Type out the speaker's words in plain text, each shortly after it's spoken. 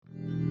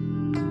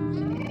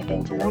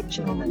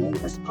Intellectual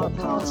Maneuvers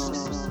Podcast.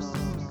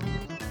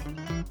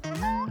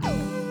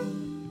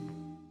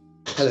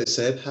 Hello,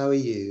 Seb. How are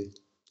you?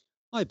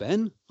 Hi,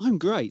 Ben. I'm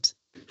great.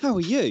 How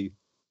are you?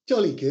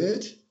 Jolly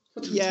good.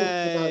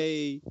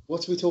 Yay!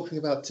 What are we talking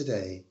about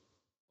today?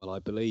 Well, I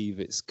believe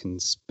it's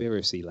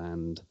conspiracy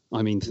land.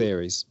 I mean,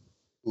 theories.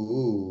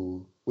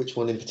 Ooh, which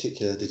one in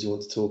particular did you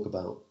want to talk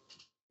about?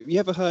 Have you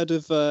ever heard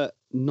of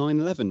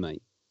 9/11,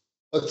 mate?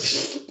 Oh,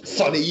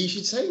 funny you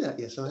should say that.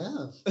 Yes, I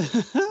have.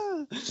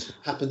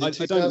 Happened in I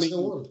don't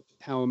 2001. mean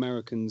how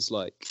Americans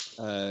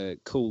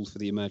called for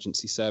the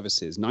emergency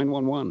services,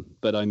 911,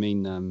 but I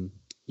mean,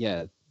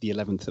 the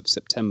 11th of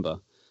September.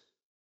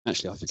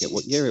 Actually, I forget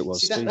what year it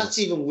was. See, that's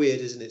even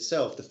weird, isn't it,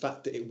 itself? The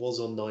fact that it was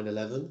on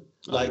 9/11,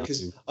 I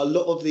because know. a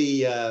lot of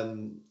the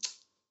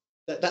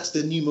that's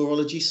the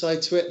numerology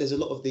side to it. There's a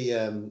lot of the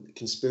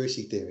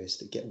conspiracy theorists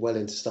that get well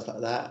into stuff like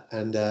that,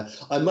 and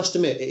I must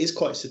admit it is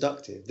quite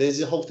seductive.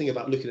 There's a whole thing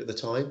about looking at the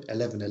time,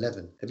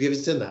 11:11. Have you ever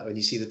done that when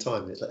you see the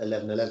time? It's like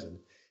 11:11.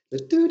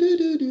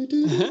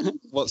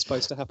 What's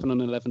supposed to happen on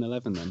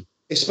 11/11 then?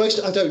 It's supposed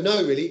to. I don't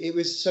know really. It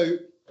was so.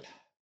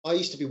 I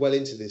used to be well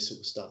into this sort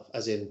of stuff,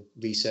 as in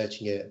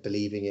researching it,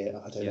 believing it.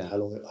 I don't know how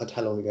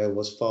long ago it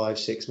was, 5,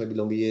 6, maybe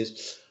longer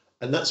years,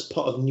 and that's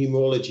part of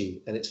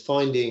numerology, and it's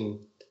finding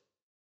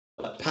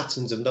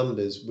patterns of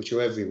numbers which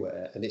are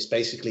everywhere, and it's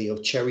basically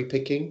of cherry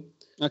picking.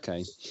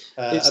 Okay.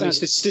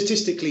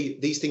 Statistically,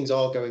 these things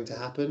are going to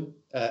happen,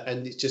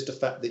 and it's just the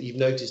fact that you've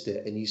noticed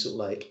it and you sort of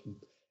like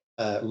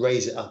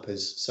raise it up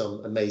as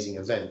some amazing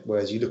event,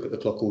 whereas you look at the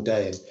clock all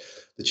day and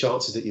the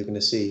chances that you're going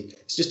to see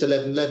it's just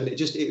 11:11.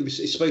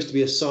 It's supposed to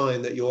be a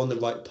sign that you're on the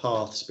right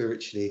path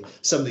spiritually,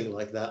 something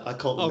like that. I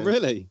can't remember. Oh,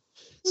 really?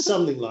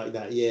 Something like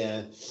that,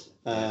 yeah.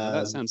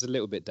 That sounds a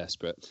little bit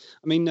desperate.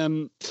 I mean,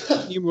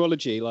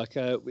 numerology,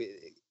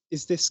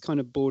 is this kind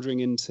of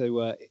bordering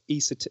into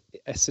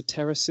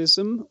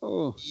esotericism?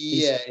 Or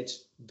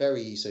it's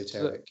very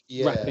esoteric.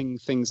 Wrapping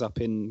things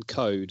up in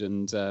code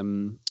and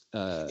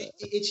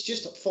it's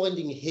just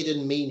finding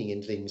hidden meaning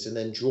in things and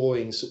then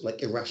drawing sort of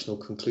like irrational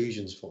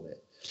conclusions from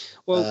it.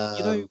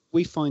 Well,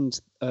 we find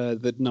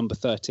the number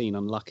 13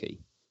 unlucky.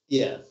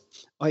 Yeah.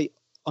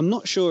 I'm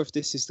not sure if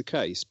this is the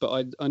case,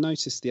 but I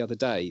noticed the other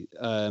day,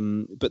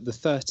 but the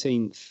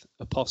 13th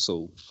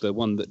apostle, the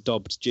one that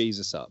dobbed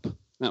Jesus up,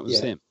 that was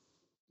him.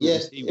 Yeah,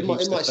 it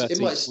might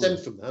stem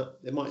from that.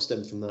 It might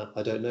stem from that.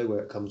 I don't know where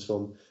it comes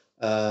from.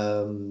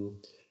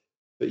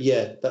 But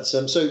yeah, that's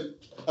so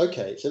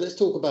okay. So let's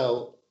talk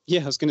about.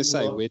 Yeah, I was going to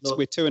say we're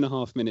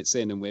 2.5 minutes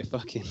in and we're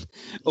fucking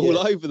all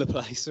over the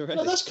place already.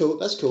 No, that's cool.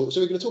 That's cool.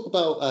 So we're going to talk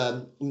about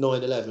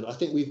 9/11. I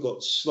think we've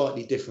got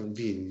slightly different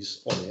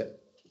views on it.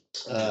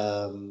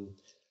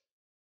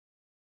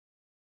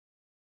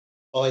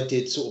 I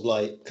did sort of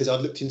like, because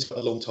I'd looked into it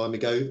a long time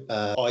ago.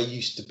 I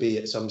used to be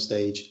at some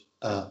stage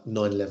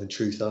 9/11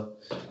 truther.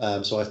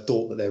 So I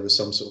thought that there was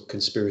some sort of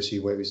conspiracy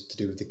where it was to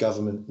do with the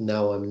government.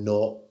 Now I'm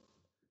not.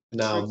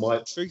 Now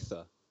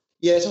truther.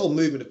 Yeah, it's a whole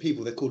movement of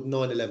people. They're called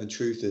 9/11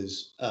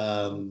 truthers,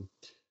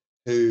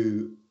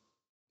 who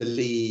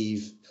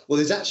believe. Well,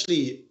 there's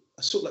actually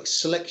a sort of like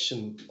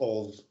selection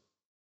of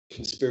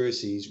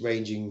conspiracies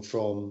ranging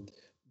from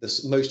the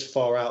most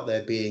far out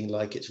there being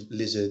like it's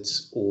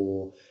lizards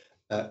or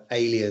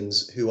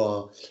aliens who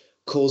are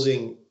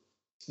causing.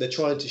 They're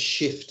trying to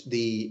shift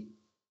the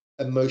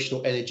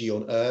emotional energy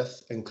on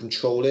Earth and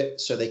control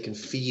it so they can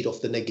feed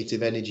off the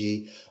negative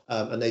energy,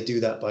 and they do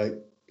that by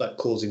like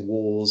causing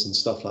wars and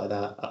stuff like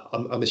that.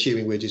 I'm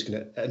assuming we're just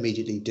going to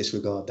immediately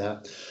disregard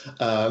that,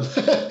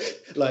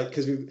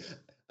 because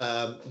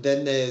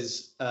then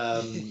there's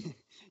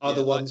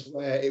other ones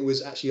where it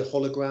was actually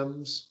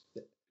holograms,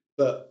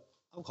 but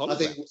holograms. I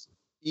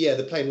think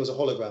the plane was a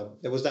hologram.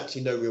 There was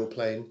actually no real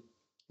plane.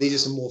 These are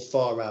some more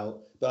far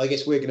out, but I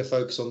guess we're going to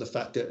focus on the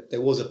fact that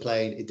there was a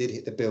plane. It did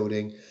hit the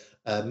building.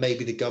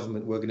 Maybe the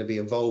government were going to be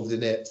involved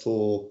in it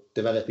for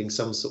developing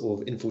some sort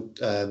of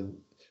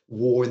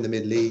war in the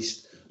Middle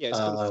East. Yeah, it's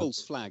called a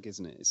false flag,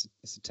 isn't it?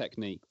 It's a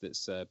technique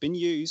that's been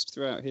used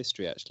throughout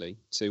history, actually,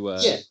 to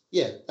I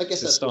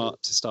guess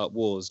to start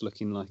wars,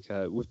 looking like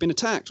we've been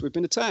attacked.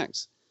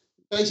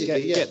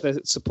 Basically, get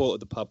the support of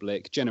the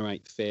public,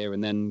 generate fear,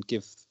 and then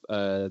give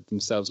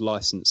themselves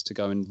license to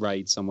go and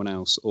raid someone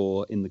else,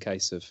 or in the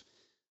case of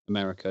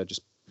America,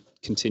 just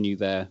continue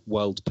their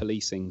world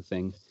policing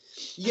thing.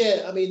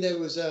 Yeah, I mean, there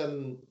was.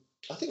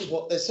 I think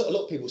there's a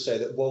lot of people say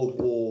that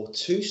World War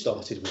II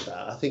started with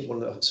that. I think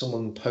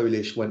someone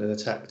Polish went and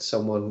attacked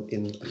someone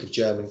in like a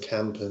German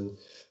camp, and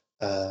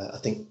I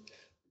think.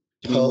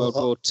 Do you mean World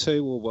War II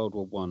or World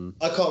War One?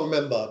 I can't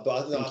remember,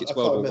 but I think it's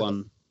World War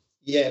One.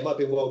 Yeah, it might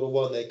be World War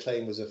One. They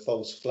claim was a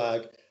false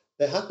flag.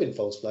 There have been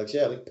false flags.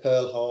 Yeah, I think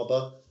Pearl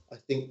Harbor. I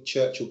think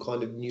Churchill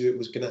kind of knew it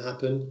was going to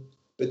happen,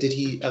 but did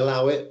he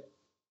allow it?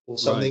 Or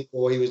something, right.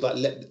 Or he was like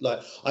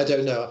I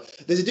don't know.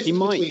 There's a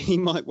difference. He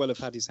might well have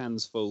had his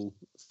hands full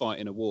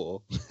fighting a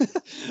war.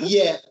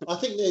 Yeah, I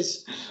think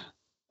there's.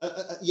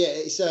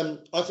 It's I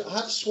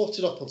have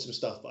swatted up on some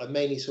stuff, but I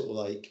mainly sort of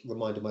like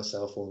reminded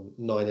myself on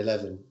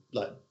 9/11,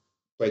 like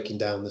breaking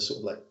down the sort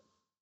of like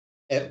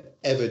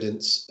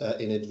evidence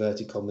in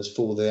inverted commas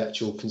for the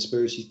actual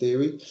conspiracy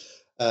theory.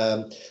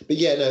 But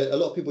yeah, no, a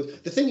lot of people.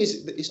 The thing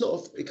is, it's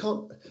not. It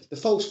can't. The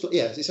false.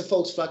 Yeah, it's a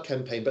false flag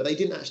campaign, but they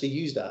didn't actually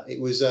use that. It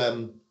was.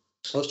 I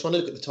was trying to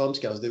look at the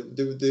timescales.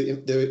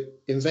 The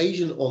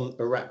invasion on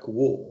Iraq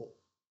war.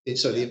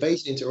 The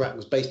invasion into Iraq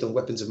was based on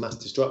weapons of mass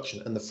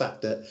destruction and the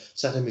fact that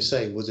Saddam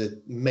Hussein was a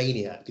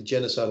maniac, a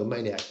genocidal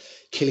maniac,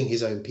 killing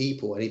his own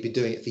people, and he'd been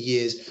doing it for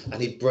years.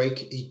 And he'd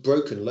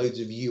broken loads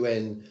of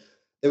UN.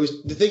 There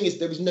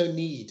was no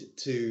need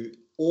to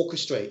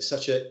orchestrate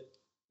such a.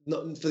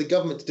 Not for the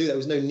government to do that. There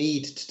was no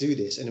need to do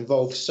this and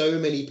involve so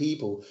many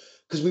people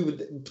because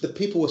the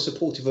people were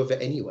supportive of it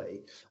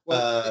anyway.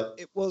 Well,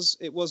 it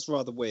was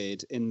rather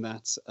weird in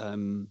that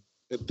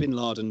Bin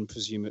Laden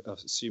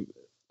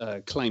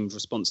claimed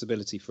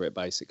responsibility for it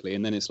basically,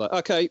 and then it's like,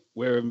 okay,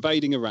 we're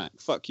invading Iraq.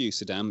 Fuck you,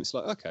 Saddam. It's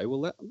like, okay,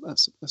 well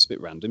that's a bit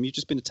random. You've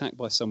just been attacked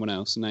by someone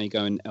else, and now you're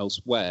going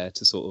elsewhere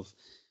to sort of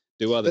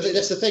do other. But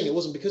that's the thing. It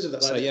wasn't because of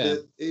that. Like,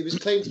 it was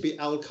claimed to be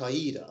Al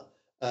Qaeda.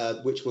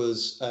 Which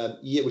was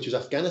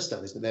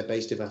Afghanistan, isn't it? They're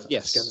based in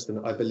Afghanistan,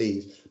 I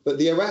believe. But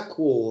the Iraq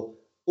War,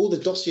 all the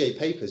dossier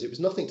papers, it was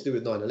nothing to do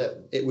with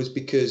 9/11. It was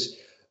because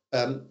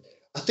I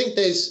think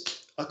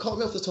I can't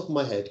remember off the top of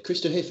my head.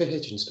 Christopher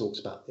Hitchens talks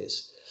about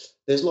this.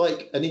 There's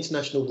like an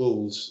international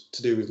rules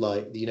to do with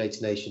like the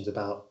United Nations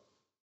about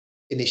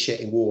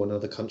initiating war in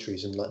other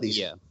countries and like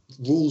these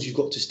rules you've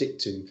got to stick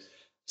to.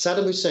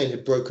 Saddam Hussein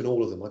had broken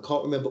all of them. I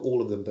can't remember all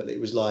of them, but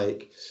it was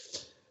like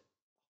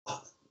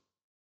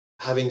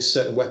having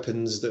certain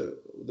weapons that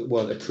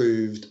weren't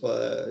approved,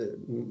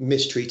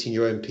 mistreating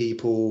your own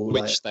people,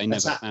 which they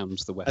never found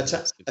the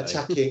weapons.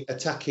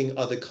 Attacking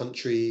other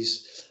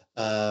countries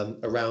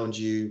around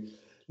you.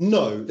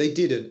 No, they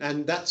didn't,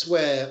 and that's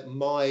where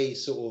my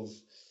sort of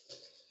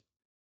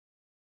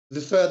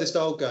the furthest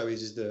I'll go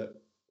is that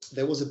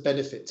there was a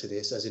benefit to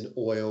this, as in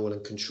oil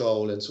and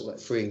control and sort of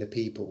like freeing the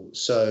people.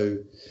 So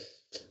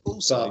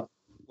also.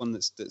 One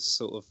that's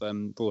sort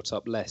of brought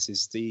up less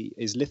is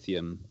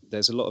lithium.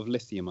 There's a lot of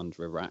lithium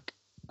under Iraq,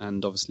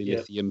 and obviously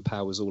lithium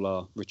powers all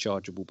our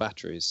rechargeable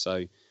batteries.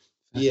 So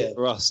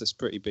for us, that's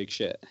pretty big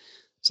shit.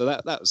 So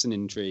that was an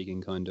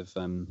intriguing kind of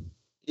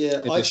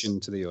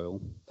addition to the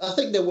oil. I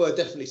think there were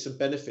definitely some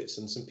benefits,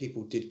 and some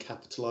people did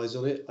capitalize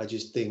on it. I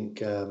just think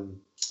the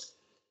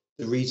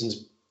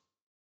reasons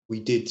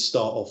we did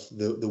start off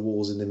the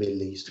wars in the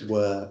Middle East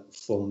were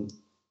from.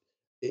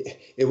 I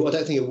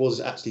don't think it was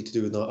actually to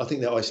do with. I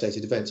think they're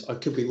isolated events. I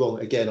could be wrong.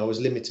 Again, I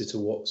was limited to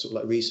what sort of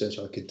like research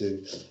I could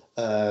do.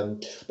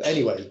 But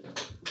anyway,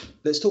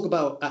 let's talk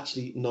about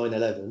actually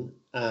 9/11,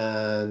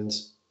 and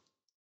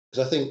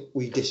because I think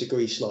we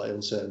disagree slightly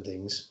on certain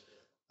things.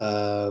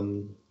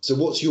 So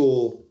what's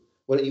your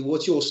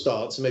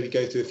stance? And maybe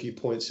go through a few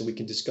points and we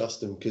can discuss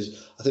them,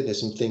 because I think there's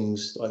some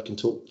things I can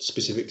talk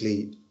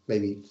specifically,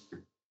 maybe.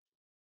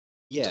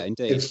 Yeah,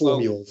 indeed.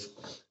 Inform you of.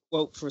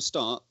 Well, for a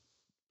start,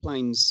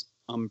 planes.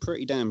 I'm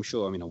pretty damn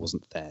sure. I mean, I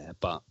wasn't there,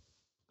 but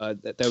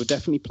there were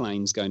definitely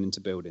planes going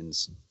into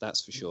buildings.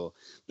 That's for sure.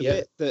 The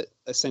bit that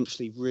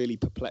essentially really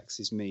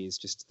perplexes me is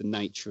just the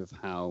nature of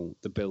how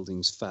the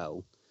buildings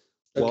fell.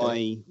 Okay.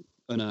 Why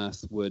on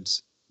earth would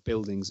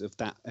buildings of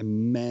that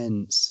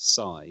immense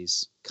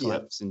size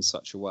collapse in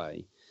such a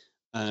way?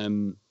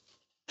 And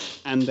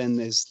then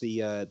there's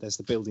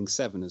the Building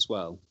 7 as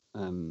well,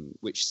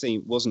 which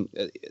wasn't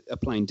a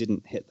plane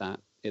didn't hit that.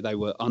 They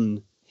were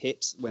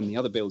hit when the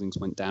other buildings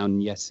went down,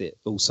 and yet it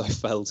also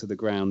fell to the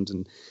ground,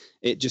 and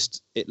it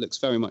looks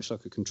very much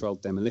like a controlled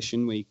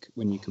demolition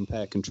when you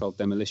compare controlled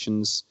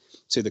demolitions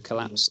to the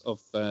collapse of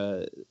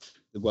the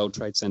World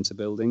Trade Center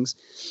buildings,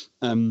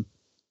 and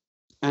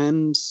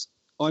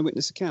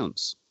eyewitness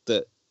accounts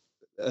that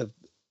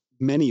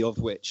many of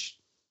which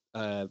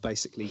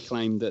basically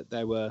claim that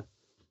there were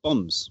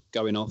bombs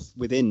going off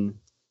within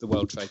the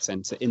World Trade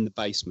Center in the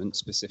basement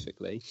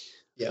specifically.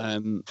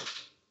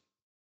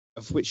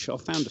 Of which I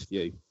found a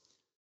few.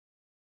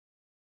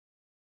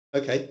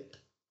 Okay.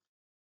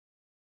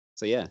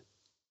 So yeah.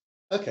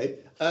 Okay.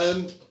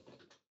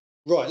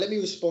 Right. Let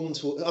me respond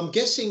to. I'm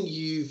guessing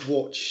you've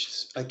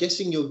watched.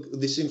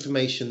 This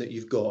information that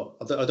you've got.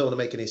 I don't want to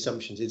make any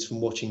assumptions. It's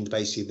from watching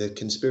basically the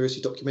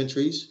conspiracy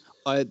documentaries.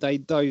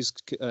 Those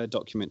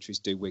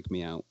documentaries do wig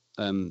me out.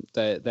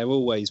 They're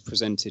always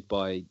presented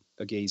by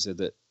a geezer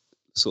that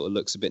sort of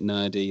looks a bit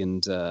nerdy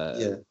and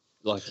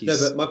like he's.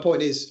 No, but my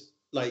point is,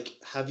 like,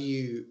 have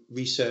you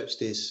researched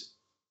this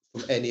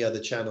from any other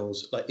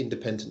channels, like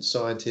independent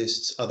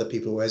scientists, other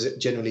people, or has it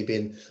generally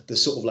been the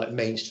sort of like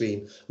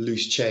mainstream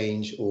loose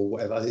change or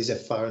whatever? Is there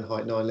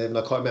Fahrenheit 9/11?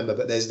 I can't remember,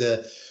 but there's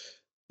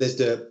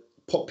the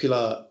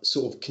popular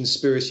sort of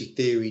conspiracy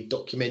theory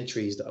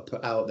documentaries that are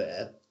put out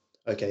there.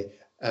 Okay,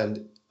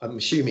 and I'm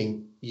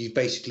assuming you've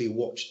basically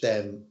watched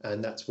them,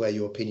 and that's where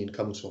your opinion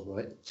comes from,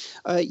 right?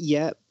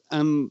 Yeah,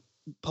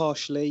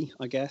 partially,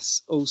 I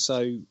guess.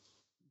 Also,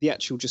 the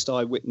actual just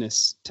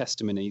eyewitness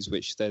testimonies,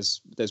 which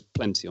there's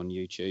plenty on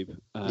YouTube.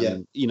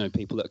 You know,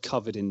 people that are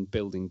covered in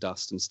building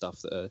dust and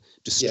stuff that are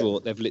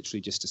distraught. They've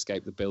literally just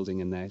escaped the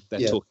building, and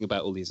they're talking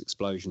about all these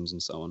explosions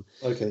and so on.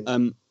 Okay.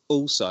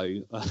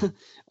 also,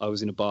 I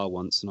was in a bar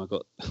once and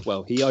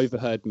he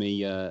overheard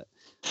me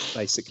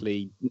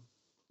basically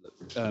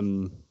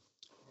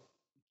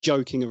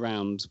joking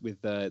around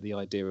with the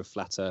idea of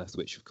flat Earth,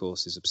 which of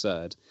course is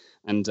absurd.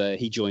 And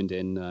he joined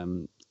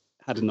in,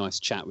 had a nice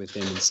chat with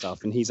him and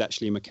stuff. And he's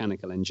actually a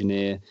mechanical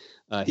engineer.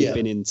 He'd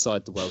been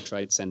inside the World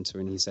Trade Center,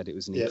 and he said it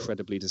was an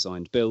incredibly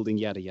designed building,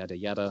 yada, yada,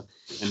 yada.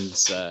 And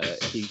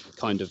he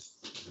kind of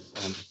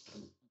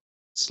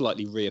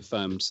slightly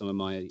reaffirmed some of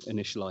my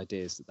initial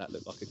ideas that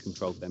looked like a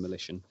controlled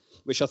demolition,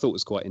 which I thought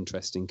was quite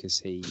interesting because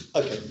he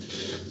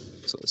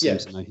sort of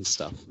seems to know his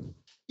stuff.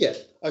 Yeah,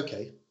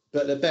 okay.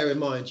 But bear in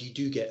mind, you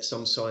do get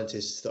some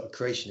scientists that are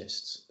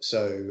creationists.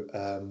 So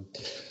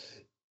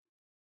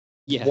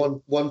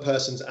one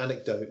person's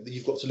anecdote,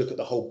 you've got to look at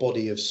the whole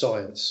body of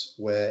science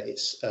where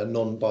it's a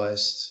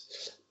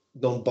non-biased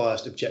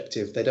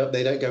objective. They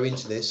don't go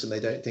into this and they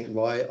don't think,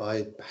 right,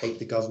 I hate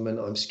the government,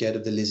 I'm scared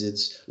of the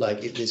lizards. They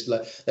just go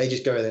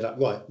and they're like,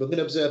 right, we're going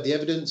to observe the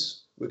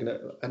evidence, we're going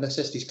to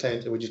assess these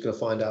claims, and we're just going to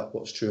find out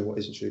what's true and what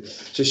isn't true.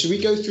 So should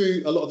we go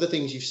through a lot of the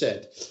things you've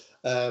said?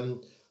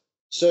 I'm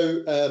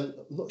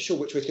not sure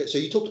which way to go. So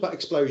you talked about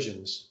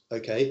explosions,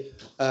 okay,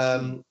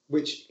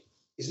 which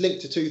is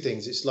linked to two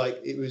things. It's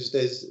like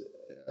there's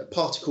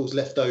particles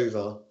left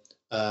over,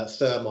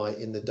 thermite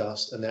in the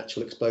dust, and the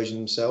actual explosion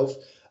themselves.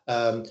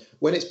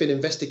 When it's been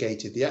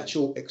investigated, the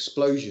actual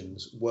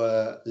explosions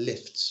were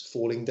lifts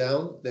falling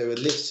down. There were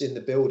lifts in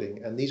the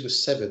building, and these were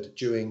severed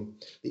during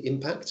the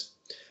impact.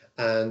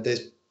 And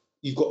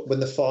you've got when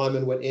the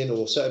firemen went in,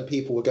 or certain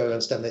people were going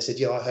and standing, they said,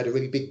 yeah, I had a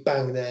really big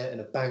bang there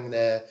and a bang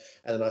there,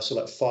 and then I saw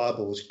like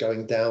fireballs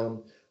going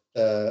down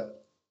the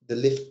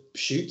lift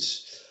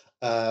chutes.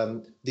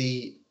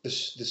 The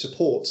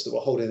supports that were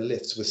holding the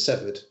lifts were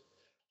severed.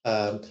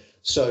 And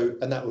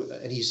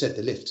he said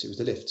the lifts, it was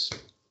the lifts.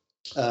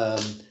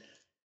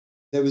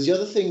 There was the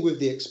other thing with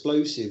the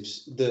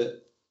explosives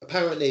that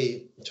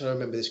apparently, I'm trying to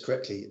remember this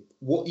correctly,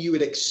 what you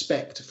would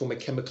expect from a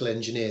chemical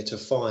engineer to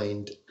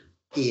find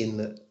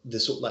in the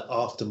sort of like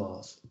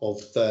aftermath of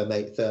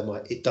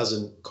thermite, it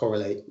doesn't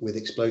correlate with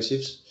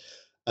explosives.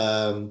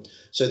 So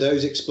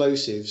those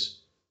explosives,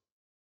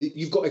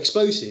 you've got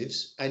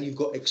explosives and you've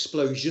got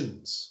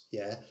explosions.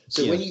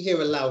 So when you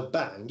hear a loud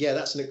bang,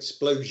 that's an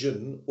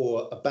explosion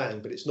or a bang,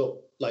 but it's not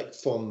like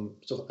from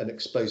sort of an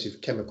explosive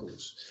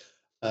chemicals.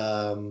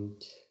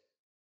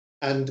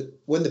 And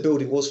when the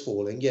building was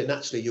falling,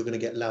 naturally you're going to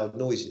get loud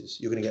noises.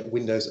 You're going to get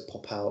windows that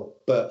pop out,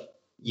 but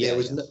there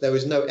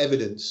was no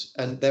evidence.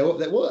 And there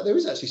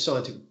is actually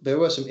there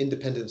were some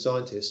independent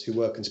scientists who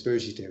were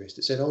conspiracy theorists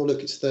that said, oh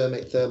look, it's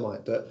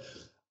thermite, but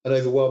an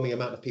overwhelming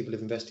amount of people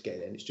have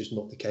investigated it, and it's just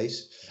not the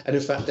case. And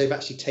in fact, they've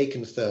actually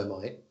taken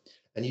thermite,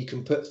 and you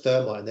can put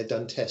thermite, and they've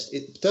done tests.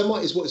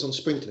 Thermite is what is on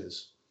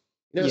sprinklers.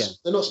 They're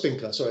not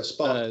sprinklers, sorry,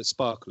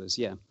 sparklers.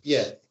 Yeah,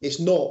 it's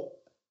not.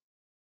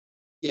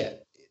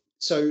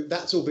 So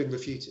that's all been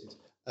refuted.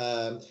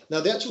 Now,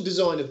 the actual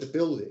design of the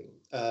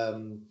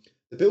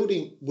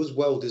building was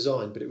well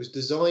designed, but it was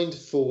designed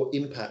for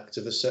impact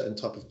of a certain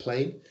type of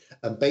plane.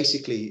 And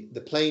basically,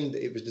 the plane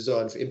that it was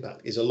designed for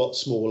impact is a lot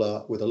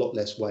smaller, with a lot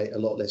less weight, a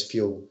lot less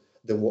fuel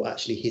than what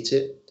actually hit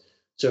it.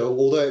 So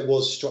although it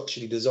was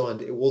structurally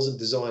designed, it wasn't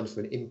designed for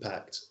an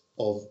impact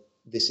of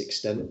this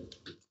extent.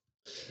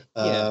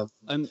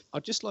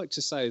 I'd just like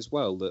to say as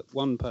well that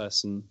one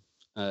person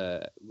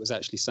was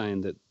actually saying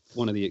that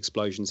one of the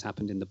explosions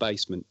happened in the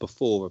basement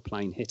before a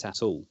plane hit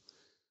at all.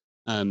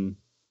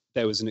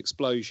 There was an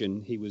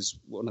explosion. He was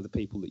one of the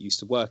people that used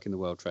to work in the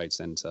World Trade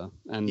Center,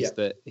 and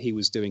that he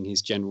was doing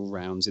his general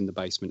rounds in the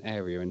basement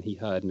area, and he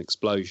heard an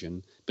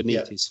explosion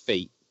beneath his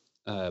feet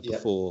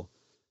before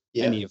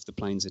any of the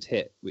planes had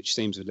hit, which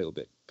seems a little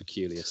bit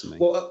peculiar to me.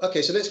 Well,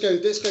 okay, so let's go.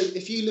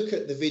 If you look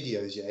at the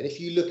videos, and if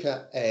you look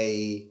at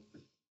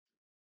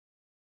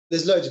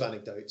there's loads of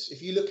anecdotes.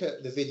 If you look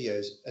at the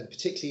videos, and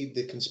particularly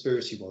the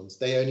conspiracy ones,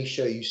 they only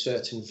show you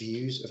certain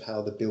views of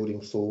how the building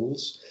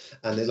falls,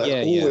 and they're like,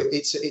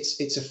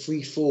 it's a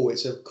free fall,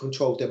 it's a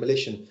controlled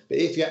demolition. But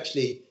if you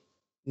actually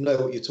know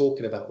what you're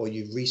talking about, or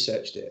you've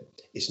researched it,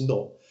 it's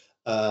not.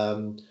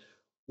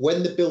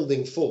 When the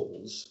building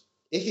falls,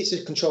 if it's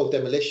a controlled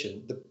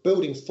demolition, the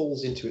building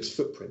falls into its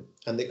footprint,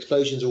 and the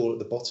explosions are all at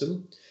the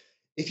bottom.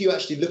 If you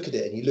actually look at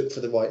it and you look for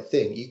the right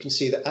thing, you can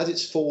see that as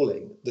it's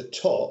falling, the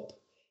top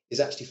is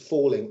actually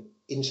falling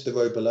into the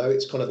road below.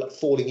 It's kind of like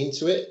falling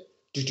into it,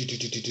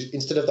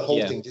 instead of the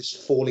whole thing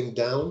just falling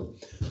down.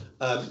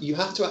 You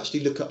have to actually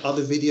look at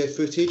other video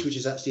footage, which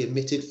is actually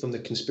emitted from the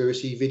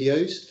conspiracy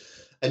videos,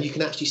 and you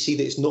can actually see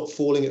that it's not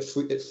falling at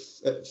free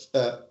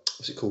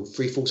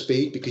fall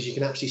speed, because you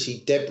can actually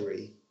see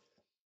debris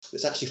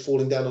that's actually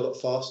falling down a lot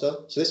faster.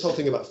 So this whole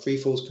thing about free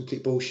fall is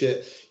complete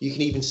bullshit. You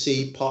can even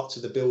see parts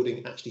of the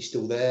building actually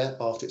still there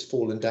after it's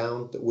fallen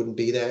down that wouldn't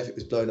be there if it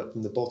was blown up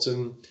from the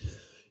bottom.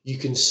 You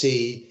can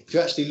see, if you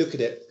actually look at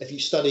it, if you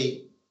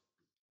study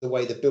the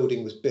way the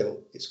building was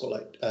built, it's got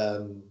like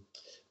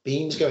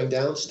beams going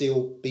down,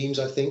 steel beams,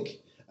 I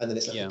think, and then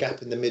it's like a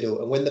gap in the middle.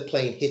 And when the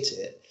plane hit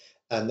it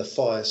and the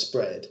fire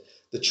spread,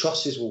 the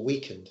trusses were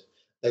weakened.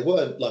 They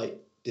weren't like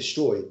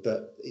destroyed,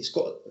 but it's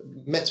got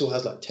metal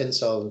has like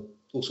tensile and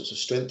all sorts of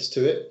strengths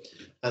to it,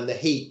 and the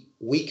heat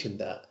weakened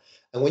that.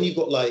 And when you've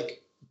got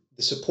like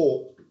the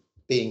support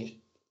being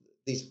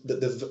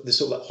the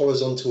sort of like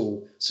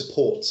horizontal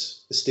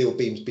supports, the steel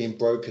beams being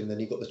broken, then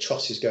you've got the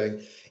trusses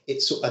going,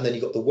 and then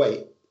you've got the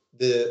weight.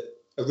 The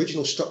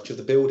original structure of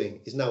the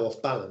building is now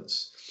off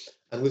balance,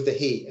 and with the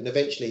heat, and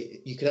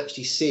eventually you can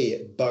actually see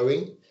it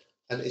bowing,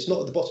 and it's not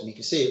at the bottom. You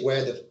can see it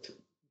where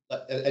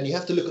and you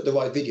have to look at the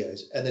right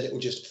videos, and then it will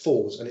just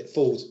falls, and it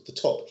falls. The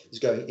top is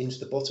going into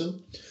the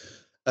bottom.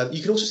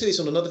 You can also see this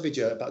on another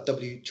video about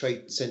W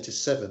Trade Center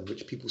 7,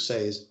 which people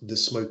say is the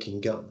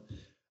smoking gun.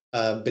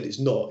 But it's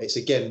not. It's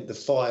again the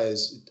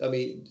fires. I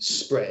mean,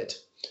 spread,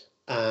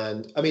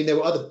 and I mean there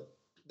were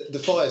the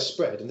fires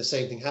spread, and the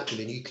same thing happened.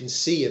 And you can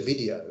see a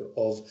video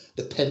of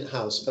the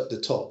penthouse at the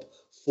top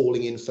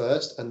falling in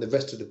first, and the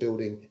rest of the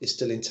building is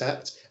still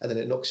intact, and then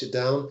it knocks it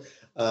down.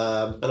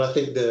 And I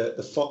think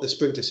the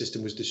sprinkler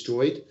system was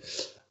destroyed.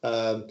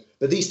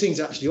 But these things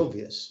are actually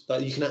obvious.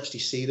 Like you can actually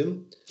see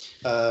them.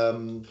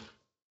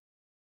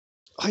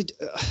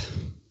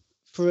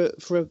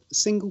 For a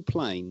single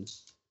plane.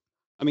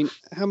 I mean,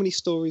 how many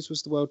stories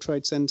was the World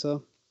Trade Center?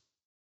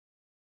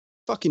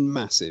 Fucking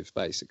massive,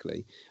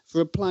 basically.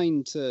 For a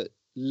plane to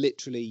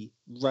literally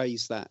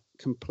raise that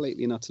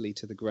completely and utterly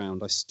to the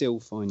ground, I still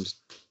find.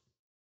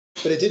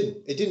 But it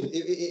didn't.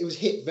 It was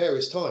hit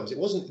various times. It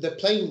wasn't the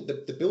plane.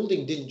 The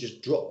building didn't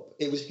just drop.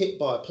 It was hit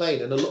by a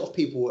plane, and a lot of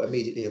people were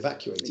immediately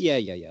evacuated. Yeah.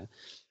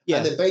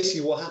 And then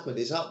basically what happened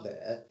is up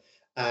there,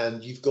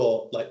 and you've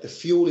got like the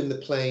fuel in the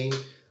plane,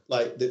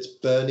 like that's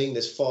burning.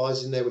 There's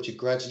fires in there which are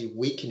gradually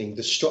weakening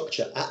the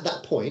structure. At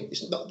that point,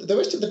 it's not, the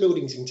rest of the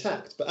building's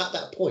intact, but at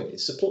that point,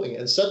 it's supporting it,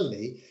 and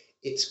suddenly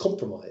it's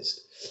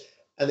compromised,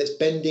 and it's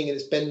bending,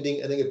 and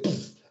then it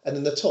poof, and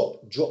then the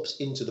top drops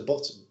into the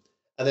bottom,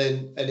 and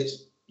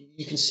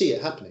you can see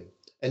it happening,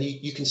 and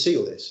you can see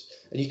all this,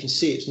 and you can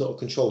see it's not a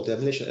controlled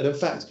demolition. And in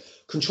fact,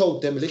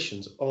 controlled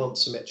demolitions aren't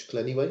symmetrical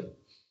anyway.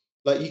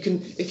 Like you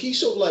can, if you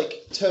sort of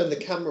like turn the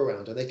camera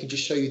around and they can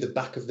just show you the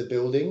back of the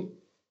building,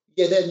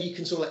 yeah, then you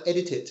can sort of like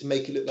edit it to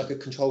make it look like a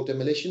controlled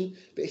demolition.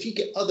 But if you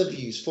get other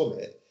views from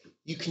it,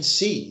 you can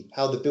see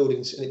how the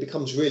buildings, and it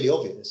becomes really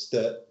obvious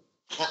that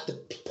at the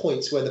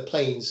points where the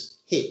planes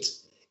hit,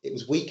 it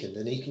was weakened,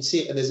 and you can see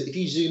it. And if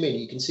you zoom in,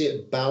 you can see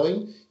it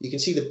bowing. You can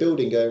see the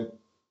building going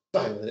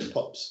bang, and it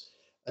pops,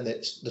 and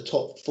the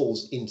top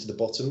falls into the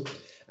bottom.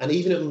 And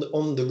even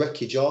on the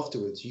wreckage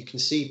afterwards, you can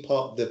see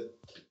part of the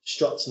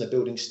struts in the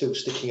building still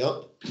sticking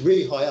up,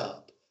 really high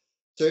up.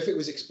 So if it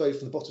was exposed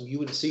from the bottom, you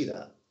wouldn't see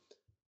that.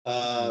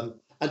 And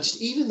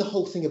just even the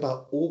whole thing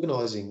about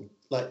organising,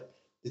 like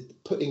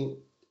putting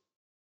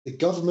the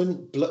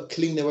government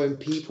killing their own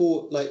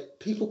people, like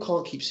people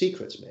can't keep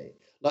secrets, mate.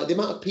 Like the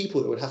amount of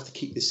people that would have to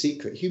keep this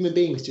secret, human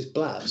beings just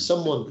blab.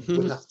 Someone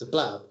would have to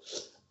blab.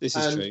 This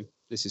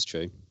is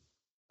true.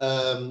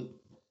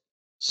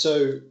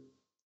 So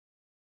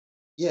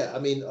yeah, I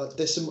mean,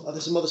 there's some other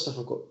stuff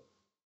I've got.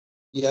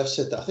 Yeah, I've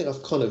said that. I think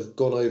I've kind of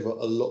gone over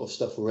a lot of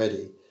stuff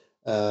already.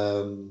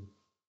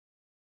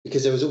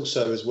 Because there was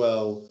also as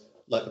well,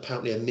 like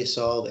apparently a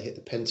missile that hit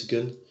the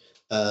Pentagon,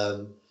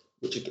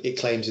 which it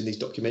claims in these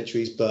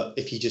documentaries. But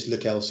if you just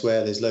look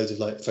elsewhere, there's loads of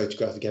like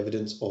photographic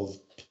evidence of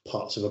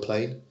parts of a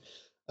plane,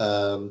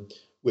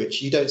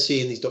 which you don't see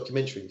in these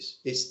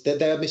documentaries.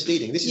 They're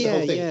misleading. This is the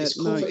whole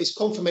thing. It's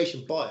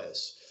confirmation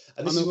bias.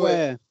 And I'm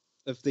aware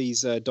of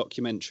these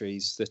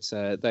documentaries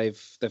that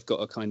they've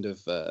got a kind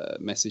of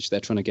message they're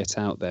trying to get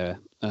out there.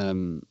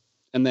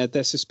 And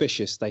they're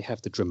suspicious. They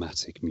have the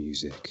dramatic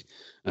music,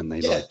 and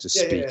they like to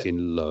speak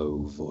in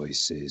low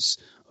voices.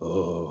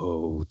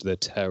 Oh, the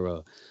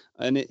terror!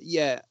 And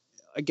I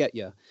get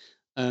you.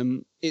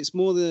 It's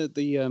more the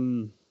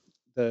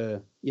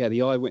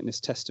eyewitness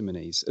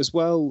testimonies as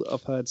well.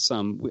 I've heard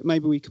some.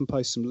 Maybe we can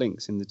post some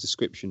links in the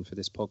description for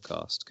this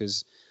podcast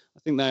because I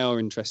think they are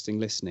interesting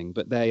listening.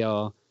 But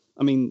they're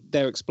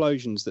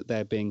explosions that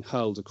they're being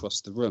hurled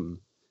across the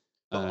room.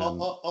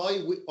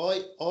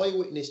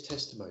 Eyewitness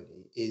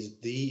testimony is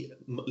the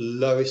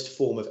lowest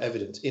form of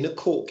evidence in a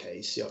court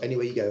case.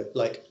 Anywhere you go,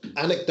 like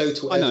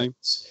anecdotal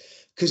evidence,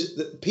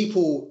 because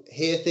people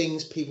hear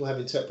things, people have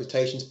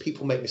interpretations,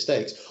 people make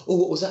mistakes. Oh,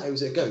 what was that? It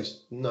was a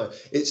ghost. No,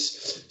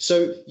 it's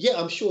so. Yeah,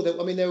 I'm sure that.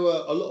 I mean, there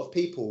were a lot of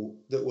people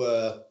that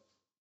were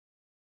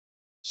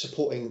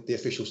supporting the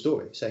official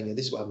story, saying, "Yeah,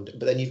 this is what happened."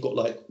 But then you've got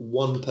like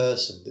one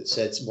person that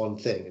said one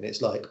thing, and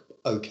it's like,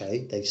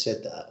 okay, they've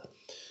said that.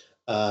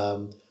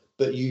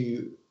 But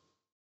you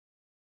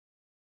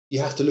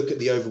have to look at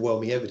the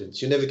overwhelming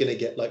evidence. You're never going to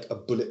get like a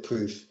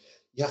bulletproof.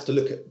 You have to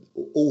look at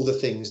all the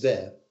things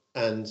there,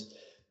 and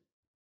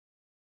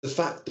the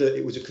fact that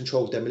it was a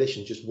controlled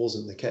demolition just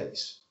wasn't the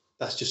case.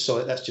 That's just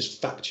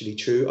factually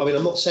true. I mean,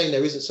 I'm not saying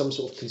there isn't some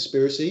sort of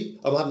conspiracy.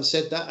 I haven't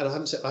said that, and I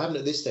haven't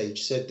at this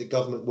stage said the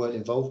government weren't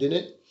involved in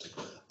it.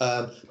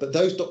 But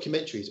those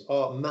documentaries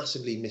are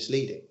massively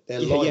misleading.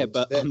 They're lying. Yeah,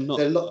 but I'm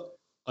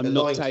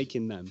not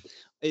taking them.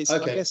 Okay. I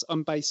guess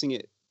I'm basing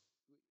it.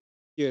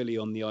 purely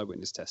on the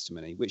eyewitness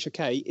testimony, which,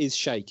 okay, is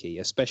shaky,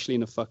 especially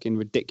in a fucking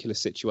ridiculous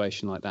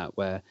situation like that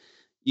where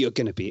you're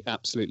going to be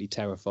absolutely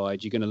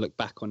terrified. You're going to look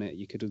back on it.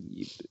 You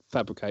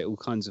fabricate all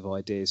kinds of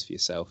ideas for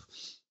yourself.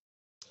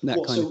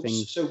 That kind of thing.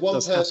 So one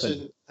does person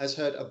happen. has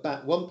heard a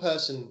bang. One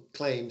person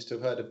claims to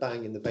have heard a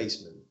bang in the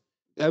basement.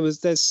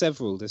 There's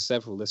several. There's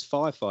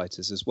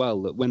firefighters as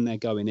well that when they're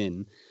going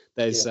in,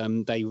 there's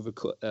they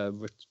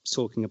were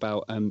talking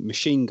about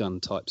machine gun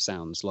type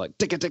sounds like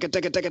digga digga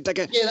digga digga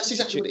digga. Yeah, that's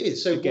exactly what it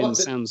is. So again,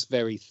 sounds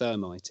very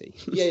thermite-y.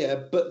 Yeah,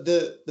 but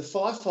the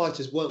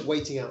firefighters weren't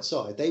waiting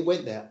outside. They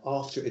went there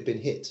after it had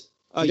been hit.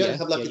 You don't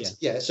have like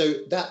So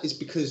that is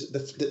because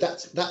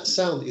that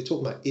sound that you're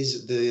talking about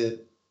is the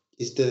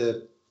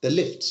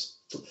lifts.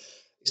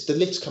 It's the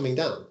lifts coming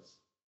down.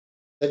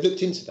 They've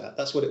looked into that.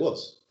 That's what it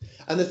was.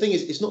 And the thing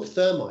is, it's not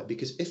thermite,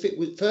 because if it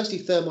was, firstly,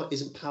 thermite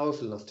isn't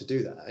powerful enough to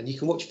do that. And you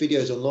can watch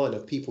videos online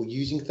of people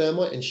using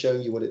thermite and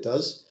showing you what it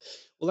does.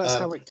 Well,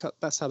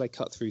 that's how they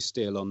cut through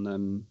steel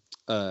on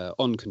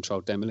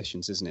controlled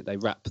demolitions, isn't it? They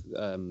wrap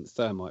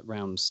thermite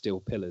round steel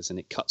pillars and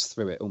it cuts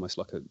through it almost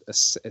like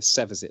it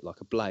severs it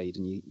like a blade,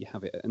 and you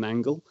have it at an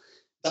angle.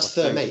 That's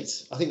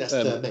thermate. I think that's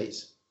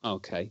thermate.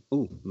 Okay.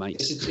 Oh, mate.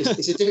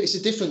 It's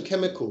a different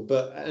chemical,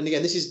 and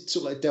again, this is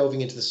sort of like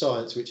delving into the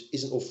science, which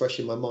isn't all fresh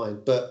in my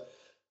mind. But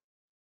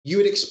you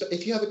would expect,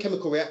 if you have a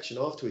chemical reaction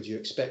afterwards, you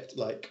expect,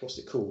 like, what's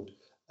it called?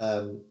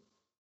 The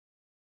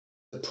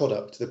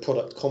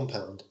product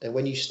compound. And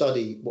when you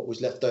study what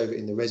was left over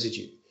in the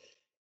residue,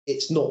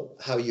 it's not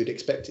how you'd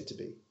expect it to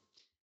be.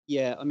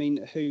 Yeah, I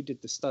mean, who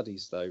did the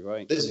studies though,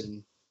 right?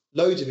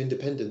 Loads of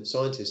independent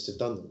scientists have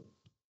done them.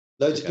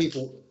 Loads of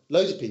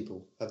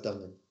people have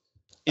done them.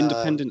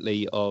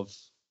 Independently of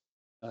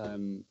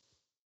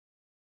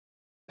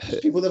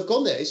people that have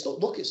gone there. It's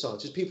not rocket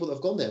science. It's people that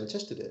have gone there and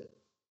tested it.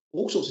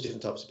 All sorts of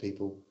different types of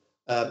people.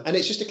 And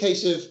it's just a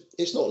case of,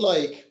 it's not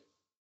like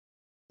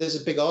there's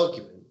a big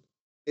argument.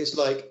 It's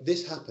like,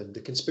 this happened.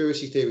 The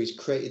conspiracy theories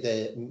created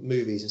their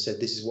movies and said,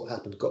 this is what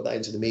happened, got that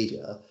into the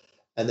media.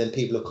 And then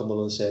people have come on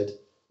and said,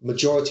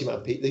 majority amount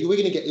of people, you're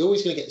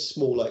always going to get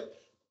small, like,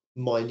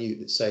 minute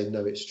that say,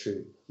 no, it's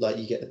true. Like,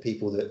 you get the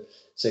people that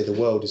say the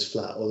world is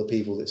flat, or the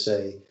people that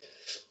say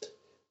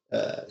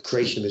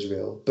creation is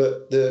real.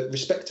 But the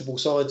respectable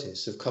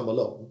scientists have come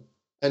along,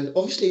 and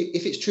obviously,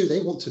 if it's true,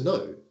 they want to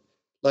know,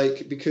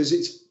 like, because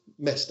it's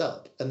messed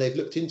up, and they've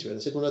looked into it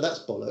and said, well, no, that's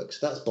bollocks.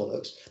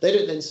 They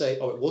don't then say,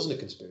 oh, it wasn't a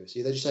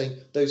conspiracy. They're just saying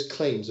those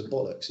claims are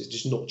bollocks. It's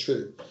just not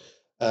true.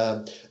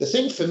 The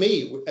thing for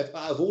me,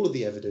 out of all of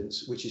the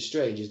evidence, which is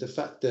strange, is the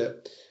fact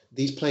that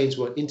these planes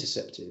weren't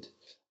intercepted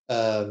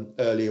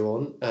earlier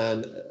on,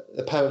 and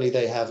apparently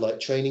they have like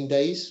training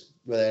days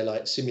where they're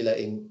like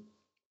simulating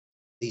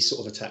these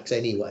sort of attacks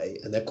anyway,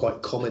 and they're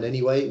quite common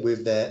anyway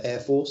with their Air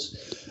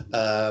Force.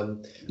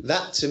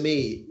 That to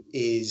me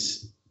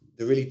is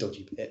the really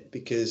dodgy bit,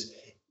 because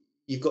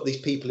you've got these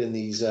people in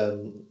these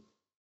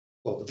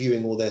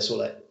viewing all their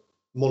sort of like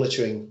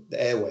monitoring the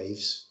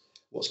airwaves,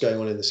 what's going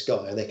on in the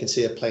sky, and they can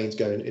see a plane's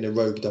going in a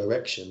rogue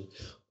direction.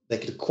 They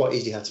could have quite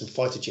easily had some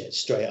fighter jets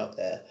straight up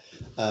there,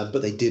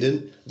 but they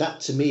didn't. That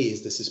to me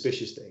is the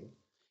suspicious thing.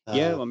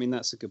 Yeah, I mean,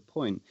 that's a good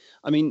point.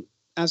 I mean,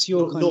 as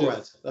you're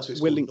NORAD, that's what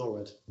it's called,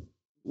 NORAD.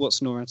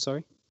 What's NORAD,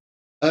 sorry?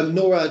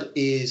 NORAD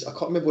is, I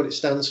can't remember what it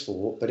stands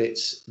for, but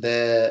it's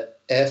their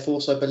Air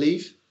Force, I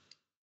believe.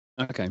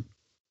 Okay.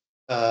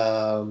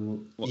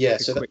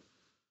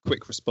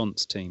 Quick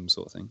response team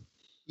sort of thing.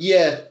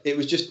 Yeah, it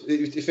was just,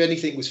 if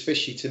anything was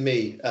fishy to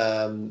me,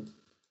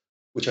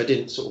 which I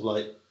didn't sort of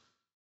like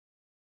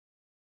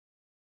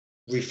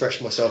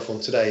refresh myself on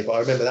today, but I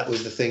remember that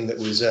was the thing that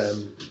was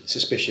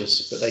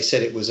suspicious. But they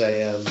said it was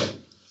there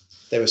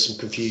was some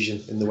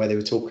confusion in the way they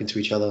were talking to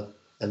each other,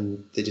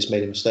 and they just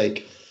made a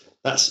mistake.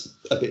 That's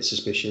a bit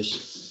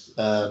suspicious.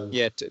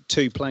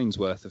 Two planes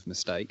worth of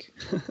mistake.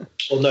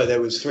 Well, no,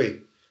 there was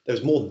three. There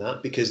was more than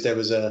that, because there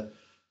was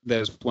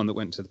one that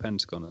went to the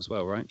Pentagon as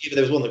well, right? Yeah, but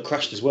there was one that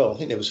crashed as well. I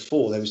think there was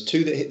four. There was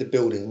two that hit the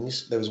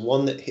buildings. There was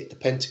one that hit the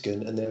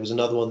Pentagon, and there was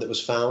another one that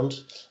was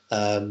found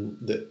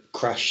that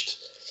crashed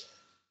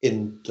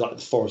in like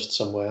the forest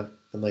somewhere,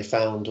 and they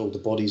found all the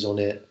bodies on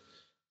it.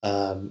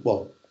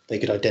 They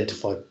could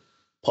identify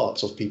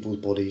parts of people's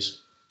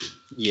bodies.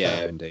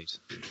 Yeah, indeed.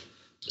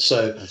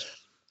 So,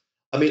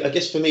 I mean, I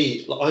guess for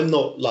me, I'm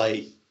not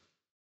like,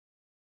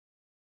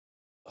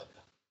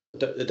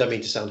 I don't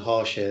mean to sound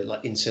harsh here,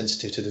 like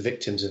insensitive to the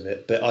victims of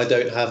it, but I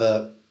don't have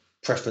a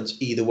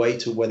preference either way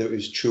to whether it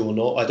was true or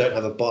not. I don't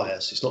have a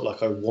bias. It's not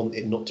like I want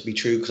it not to be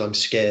true because I'm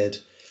scared.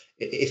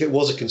 If it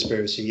was a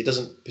conspiracy, it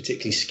doesn't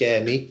particularly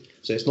scare me.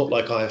 So it's not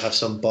like I have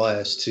some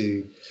bias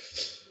to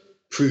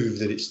prove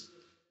that it's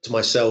to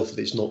myself that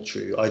it's not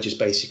true. I just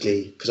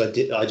basically, because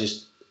I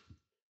just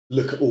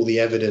look at all the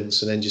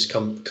evidence and then just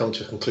come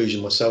to a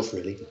conclusion myself,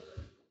 really.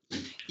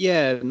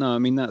 Yeah, no, I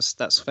mean,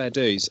 that's fair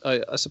dues.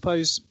 I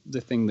suppose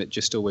the thing that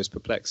just always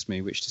perplexed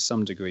me, which to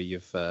some degree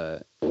you've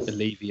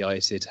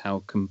alleviated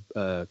how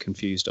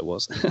confused I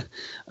was,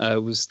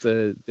 was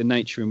the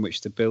nature in which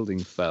the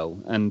building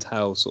fell, and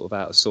how sort of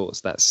out of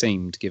sorts that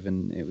seemed,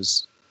 given it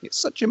was it's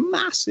such a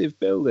massive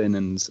building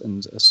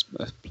and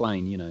a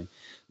plane, you know,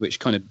 which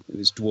kind of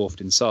is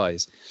dwarfed in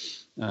size.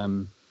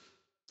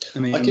 I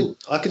mean,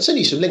 I can send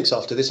you some links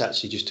after this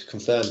actually, just to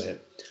confirm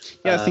it.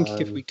 Yeah, I think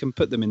if we can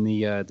put them in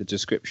the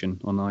description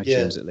on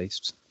iTunes at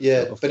least.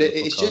 Yeah, but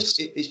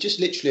it's just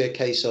literally a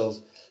case of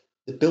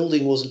the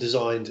building wasn't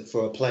designed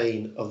for a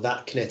plane of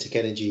that kinetic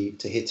energy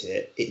to hit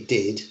it. It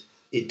did.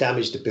 It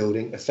damaged the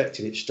building,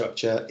 affected its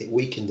structure, it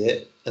weakened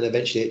it, and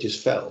eventually it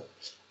just fell.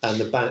 And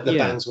the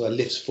bangs were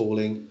lifts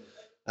falling.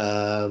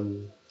 I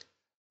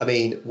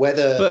mean,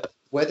 whether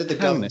the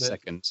government,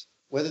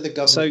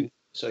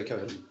 sorry,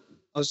 carry on.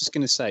 I was just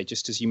going to say,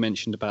 just as you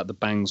mentioned about the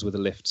bangs with the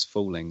lifts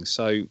falling,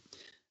 so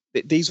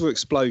these were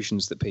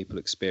explosions that people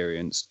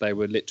experienced. They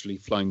were literally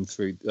flung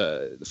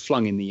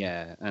in the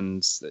air,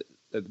 and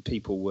the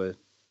people were,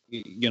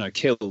 you know,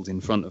 killed in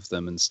front of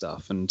them and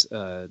stuff. And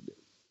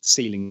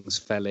ceilings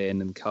fell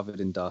in and covered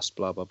in dust.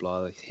 Blah blah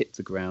blah. They hit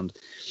the ground.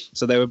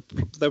 So they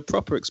were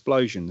proper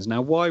explosions.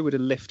 Now, why would a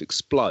lift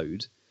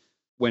explode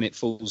when it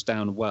falls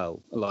down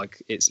well,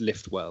 like its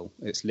lift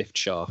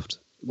shaft?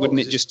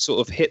 Wouldn't it just sort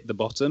of hit the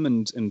bottom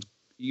and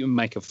you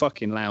make a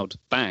fucking loud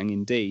bang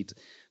indeed,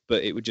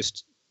 but it would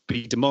just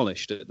be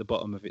demolished at the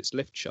bottom of its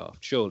lift shaft?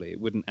 Surely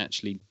it wouldn't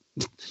actually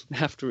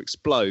have to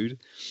explode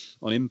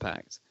on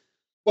impact.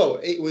 Well,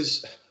 it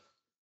was,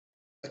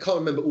 I can't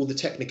remember all the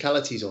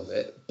technicalities of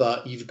it,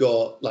 but you've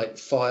got like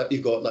fire,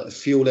 you've got like the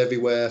fuel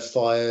everywhere,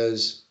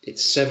 fires,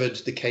 it's severed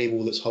the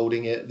cable that's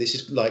holding it. This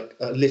is like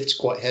a lift's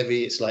quite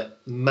heavy. It's like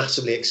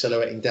massively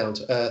accelerating down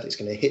to earth. It's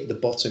going to hit the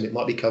bottom. It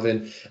might be covered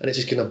in, and it's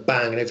just going to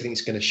bang and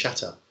everything's going to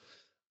shatter.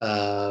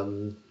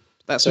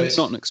 That's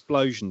not an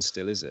explosion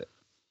still, is it?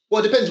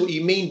 Well, it depends what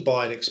you mean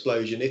by an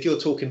explosion. If you're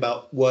talking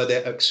about were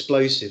there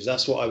explosives,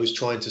 that's what I was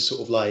trying to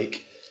sort of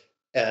like,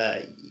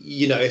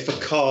 you know, if a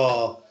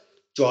car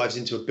drives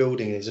into a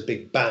building and there's a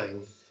big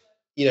bang,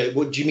 you know,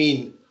 what do you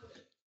mean?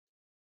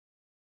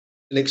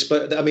 I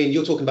mean,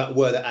 you're talking about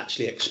were there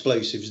actually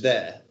explosives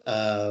there?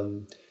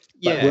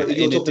 You're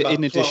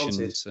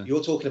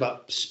talking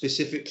about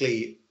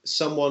specifically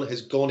someone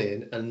has gone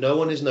in and no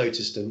one has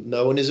noticed them,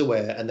 no one is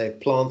aware, and they've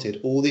planted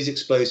all these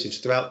explosives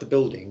throughout the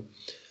building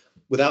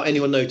without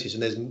anyone noticing.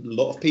 There's a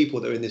lot of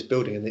people that are in this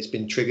building and it's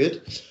been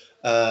triggered.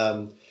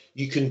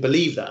 You can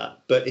believe that,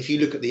 but if you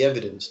look at the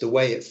evidence, the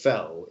way it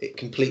fell, it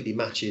completely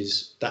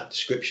matches that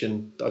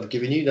description that I've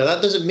given you. Now,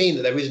 that doesn't mean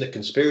that there isn't a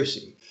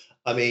conspiracy.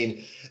 I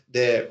mean,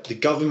 the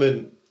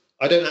government,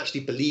 I don't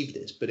actually believe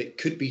this, but it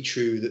could be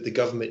true that the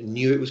government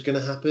knew it was going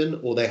to happen,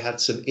 or they had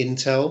some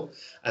intel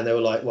and they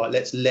were like, right,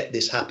 let's let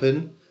this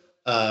happen.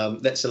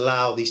 Let's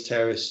allow these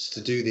terrorists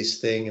to do this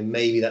thing. And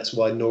maybe that's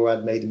why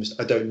NORAD made them.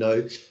 I don't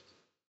know.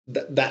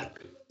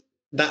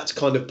 That's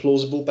kind of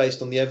plausible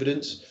based on the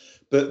evidence.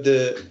 But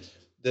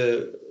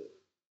the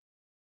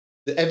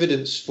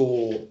evidence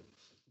for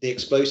the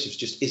explosives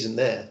just isn't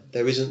there.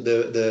 There isn't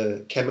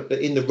the chemical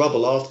in the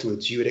rubble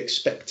afterwards. You would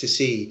expect to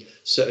see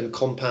certain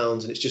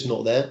compounds, and it's just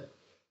not there.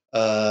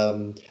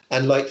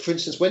 And like, for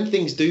instance, when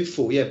things do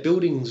fall,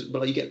 buildings,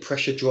 like you get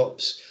pressure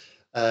drops.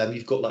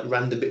 You've got like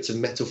random bits of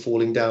metal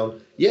falling down.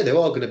 Yeah, there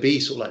are going to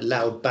be sort of like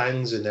loud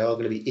bangs, and there are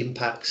going to be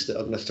impacts that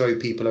are going to throw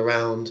people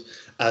around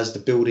as the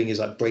building is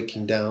like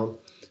breaking down.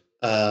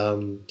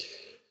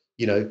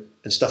 You know,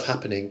 and stuff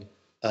happening.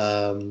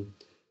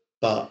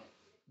 But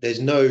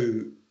there's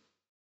no.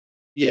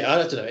 Yeah, I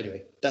don't know.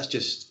 Anyway, that's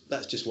just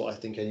what I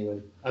think. Anyway,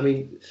 I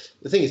mean,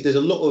 the thing is, there's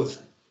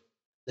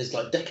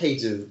like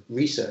decades of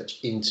research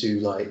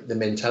into like the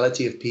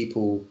mentality of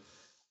people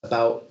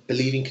about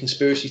believing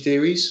conspiracy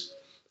theories.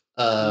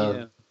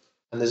 And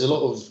there's a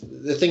lot of,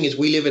 the thing is,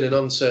 we live in an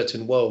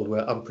uncertain world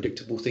where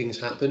unpredictable things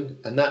happen,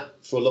 and that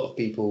for a lot of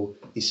people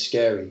is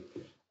scary.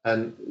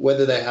 And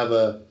whether they have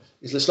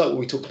it's like what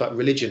we talked about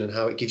religion and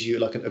how it gives you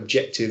like an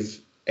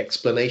objective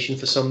explanation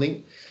for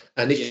something,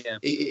 and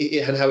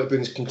and how it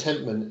brings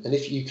contentment. And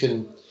if you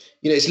can,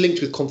 you know, it's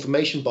linked with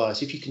confirmation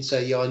bias. If you can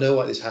say, yeah, I know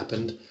why this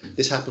happened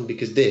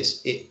because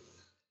it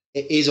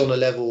is on a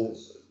level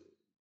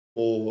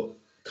more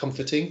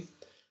comforting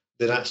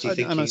than actually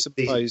thinking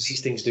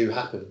these things do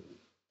happen.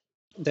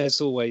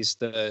 There's always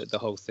the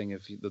whole thing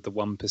of the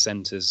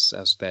 1%ers,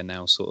 as they're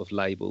now sort of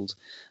labelled,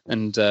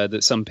 and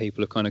that some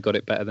people have kind of got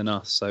it better than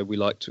us. So we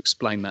like to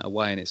explain that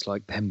away, and it's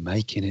like, they're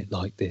making it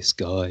like this,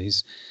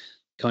 guys,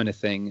 kind of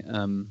thing.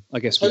 I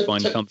guess we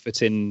find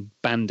comfort in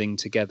banding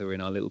together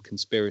in our little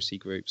conspiracy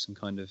groups and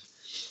kind of.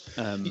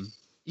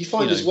 You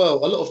find as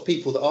well, a lot of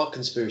people that are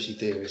conspiracy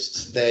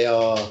theorists, they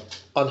are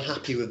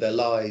unhappy with their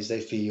lives.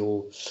 They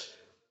feel.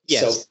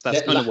 Yes,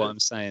 that's kind of what I'm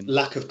saying.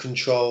 Lack of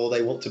control.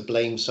 They want to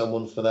blame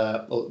someone for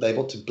that. Or they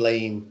want to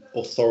blame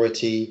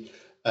authority.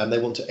 They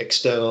want to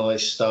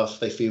externalize stuff.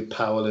 They feel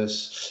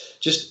powerless.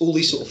 Just all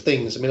these sort of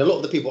things. I mean, a lot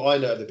of the people I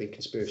know that have been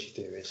conspiracy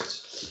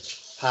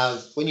theorists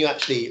have, when you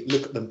actually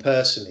look at them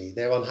personally,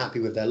 they're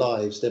unhappy with their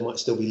lives. They might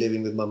still be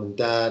living with mum and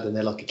dad, and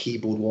they're like a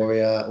keyboard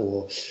warrior,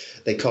 or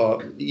they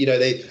can't, you know,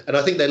 and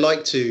I think they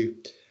like to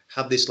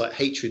have this like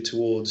hatred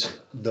towards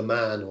the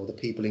man or the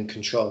people in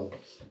control.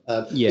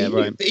 Yeah,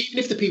 right. Even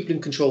if the people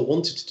in control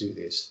wanted to do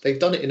this, they've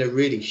done it in a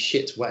really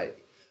shit way.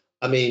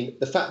 I mean,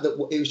 the fact that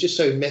it was just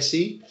so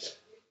messy,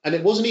 and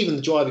it wasn't even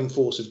the driving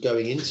force of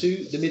going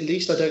into the Middle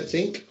East, I don't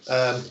think.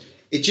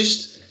 It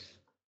just,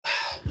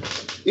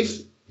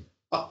 if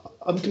I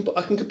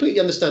can completely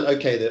understand,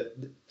 okay, that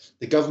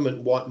the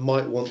government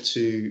might want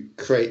to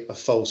create a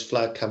false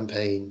flag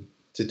campaign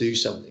to do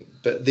something,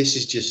 but this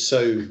is just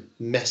so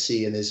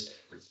messy, and there's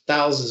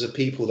thousands of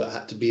people that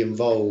had to be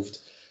involved,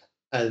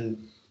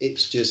 and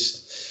it's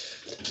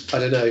just, I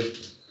don't know,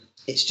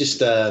 it's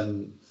just,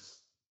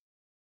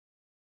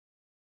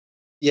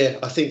 yeah,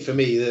 I think for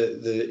me,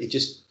 it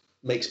just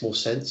makes more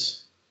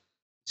sense.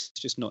 It's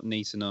just not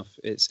neat enough.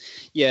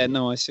 Yeah,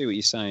 no, I see what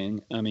you're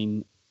saying. I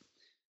mean,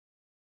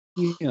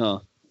 yeah.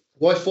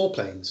 Why 4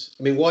 planes?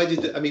 I mean, why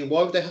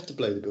would they have to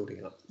blow the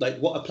building up? Like,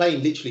 what, a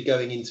plane literally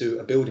going into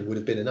a building would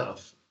have been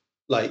enough,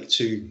 like,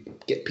 to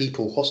get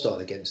people hostile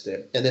against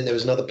it. And then there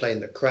was another plane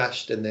that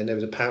crashed, and then there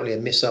was apparently a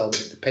missile that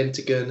hit the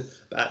Pentagon,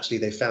 but actually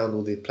they found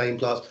all the plane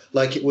parts.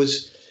 Like, it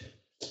was,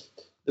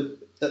 there's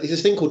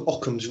this thing called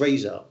Occam's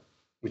razor,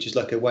 which is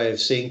like a way of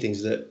seeing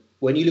things that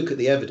when you look at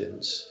the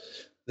evidence,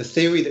 the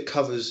theory that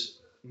covers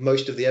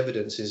most of the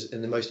evidence is,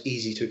 and the most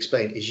easy to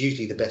explain, is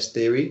usually the best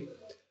theory.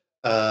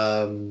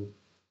 Do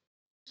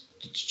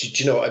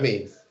you know what I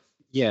mean?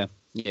 Yeah.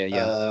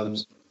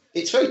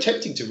 It's very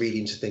tempting to read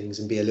into things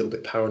and be a little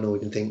bit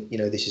paranoid and think,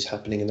 this is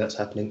happening and that's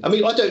happening. I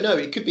mean, I don't know.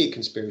 It could be a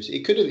conspiracy.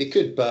 It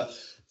could. But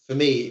for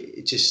me,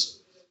 it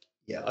just,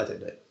 I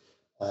don't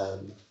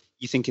know.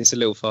 You think it's a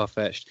little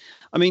far-fetched?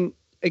 I mean,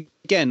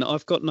 again,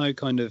 I've got no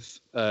kind of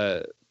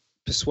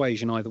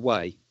persuasion either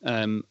way.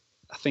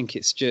 I think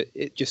it's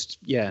just,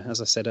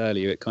 as I said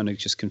earlier, it kind of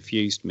just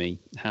confused me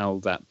how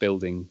that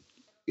building,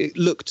 it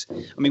looked.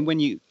 I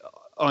mean,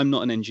 I'm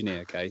not an engineer,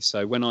 okay?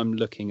 So when I'm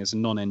looking as a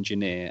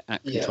non-engineer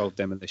at controlled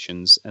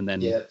demolitions and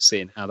then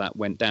seeing how that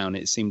went down,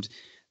 it seemed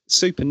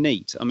super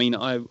neat. I mean,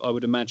 I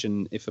would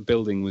imagine if a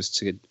building was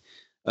to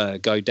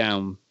go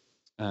down,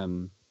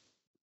 I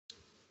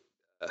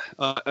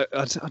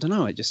don't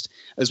know. It just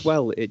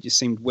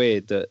seemed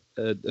weird that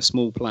a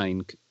small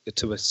plane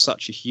to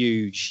such a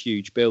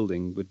huge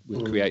building would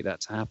create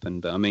that to happen.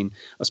 But I mean,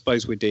 I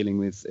suppose we're dealing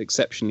with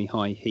exceptionally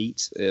high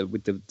heat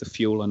with the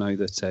fuel. I know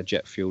that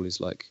jet fuel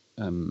is like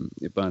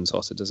it burns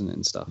hotter, doesn't it,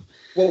 and stuff.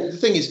 Well, the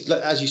thing is,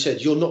 as you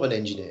said, you're not an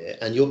engineer,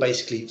 and you're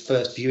basically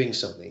first viewing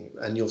something,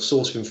 and your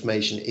source of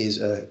information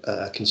is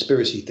a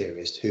conspiracy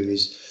theorist who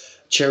is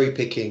cherry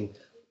picking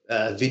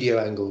video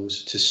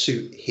angles to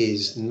suit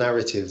his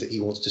narrative that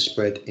he wants to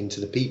spread into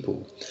the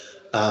people.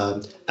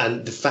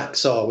 And the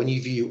facts are, when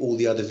you view all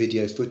the other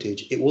video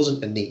footage, it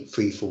wasn't a neat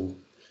freefall.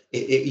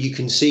 You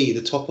can see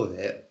the top of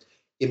it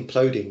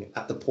imploding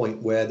at the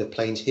point where the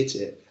planes hit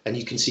it, and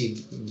you can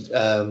see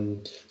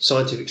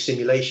scientific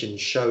simulations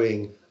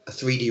showing a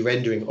 3D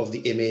rendering of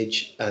the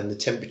image and the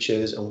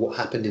temperatures and what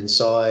happened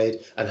inside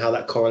and how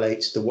that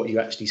correlates to what you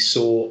actually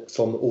saw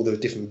from all the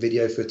different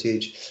video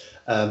footage.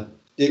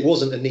 It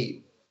wasn't a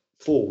neat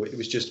fall. It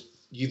was just,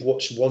 you've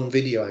watched one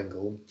video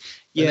angle.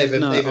 Yeah,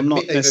 I'm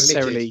not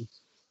necessarily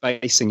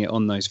basing it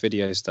on those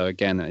videos, though.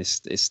 Again, it's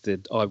the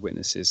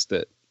eyewitnesses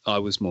that I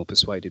was more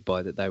persuaded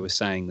by, that they were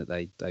saying that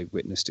they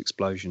witnessed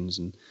explosions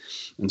and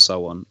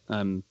so on.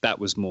 That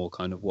was more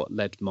kind of what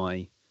led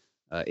my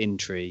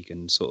intrigue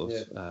and sort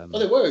of. Well,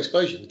 there were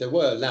explosions, there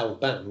were loud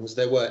bangs,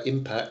 there were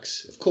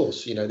impacts. Of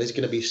course, there's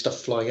going to be stuff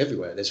flying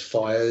everywhere. There's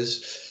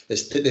fires.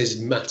 There's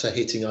matter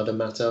hitting other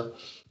matter.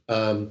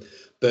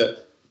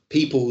 But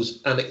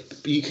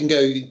you can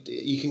go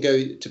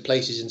to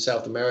places in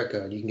South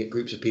America and you can get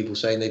groups of people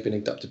saying they've been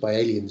abducted by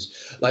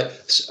aliens. Like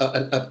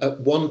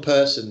one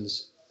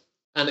person's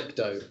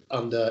anecdote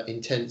under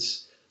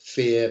intense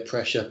fear,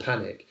 pressure,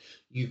 panic,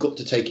 you've got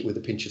to take it with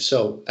a pinch of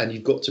salt, and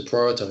you've got to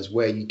prioritize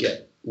where you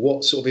get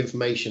what sort of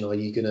information are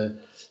you going to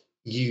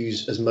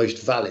use as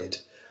most valid.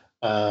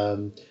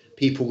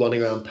 People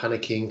running around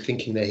panicking,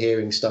 thinking they're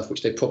hearing stuff,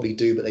 which they probably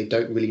do, but they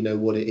don't really know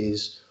what it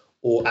is,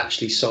 or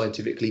actually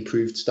scientifically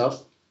proved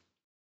stuff.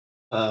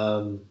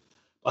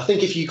 I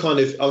think if you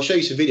I'll show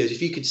you some videos,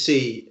 if you could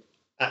see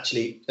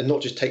actually, and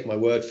not just take my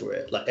word for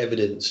it, like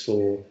evidence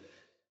for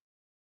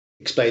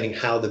explaining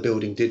how the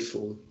building did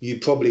fall, you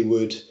probably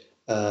would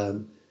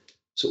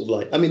sort of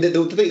like, I mean,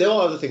 there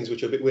are other things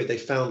which are a bit weird. They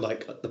found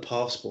like the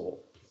passport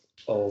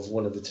of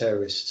one of the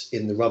terrorists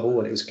in the rubble,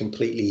 and it was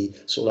completely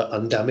sort of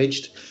like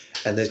undamaged.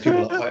 And there's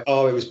people like,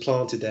 oh, it was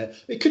planted there.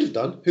 It could have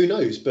done, who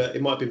knows? But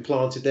it might have been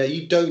planted there.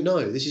 You don't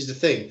know. This is the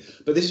thing.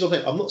 But this is what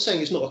I'm not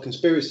saying it's not a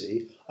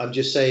conspiracy. I'm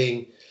just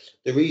saying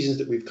the reasons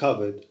that we've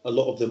covered, a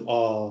lot of them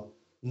are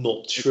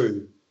not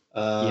true.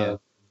 They're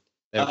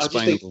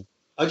explainable.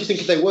 I just think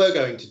if they were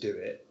going to do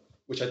it,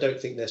 which I don't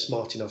think they're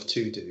smart enough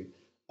to do,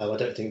 I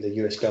don't think the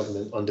US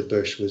government under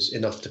Bush was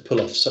enough to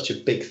pull off such a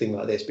big thing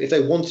like this. But if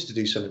they wanted to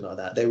do something like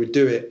that, they would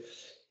do it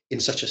in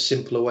such a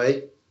simpler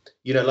way.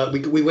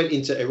 Like we went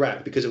into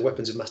Iraq because of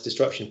weapons of mass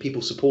destruction.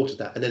 People supported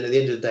that. And then at the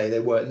end of the day,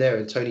 they weren't there.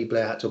 And Tony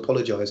Blair had to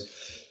apologize.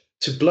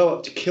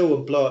 To kill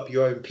and blow up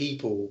your own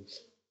people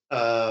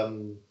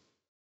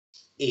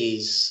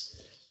is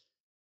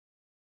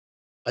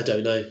I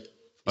don't know.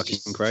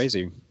 Fucking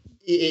crazy.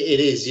 It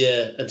is,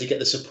 yeah, and to get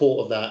the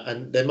support of that,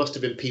 and there must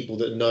have been people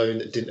that known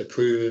that didn't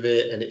approve of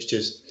it, and it's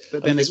just.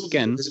 But then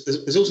again,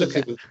 there's also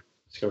people.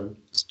 I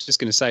was just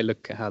going to say,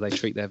 look at how they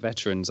treat their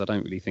veterans. I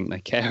don't really think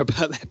they care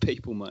about their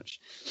people much,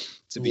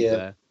 to be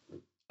fair.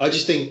 I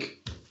just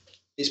think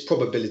it's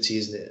probability,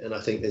 isn't it? And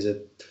I think there's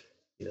a,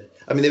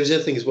 I mean, there was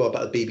another thing as well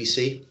about the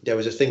BBC. There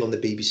was a thing on the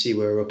BBC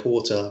where a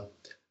reporter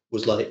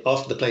was like,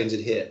 after the planes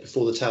had hit,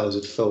 before the towers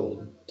had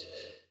fallen,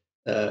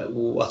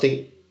 I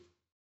think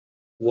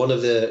one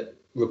of the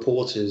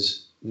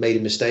reporters made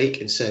a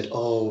mistake and said,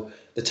 "Oh,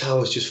 the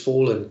tower's just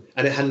fallen,"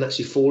 and it hadn't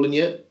actually fallen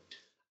yet.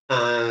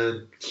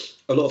 And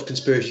a lot of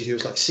conspiracy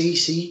theories like,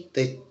 see,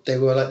 they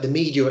were like, the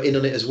media were in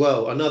on it as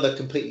well. Another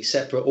completely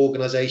separate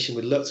organisation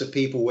with lots of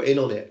people were in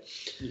on it.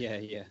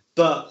 Yeah.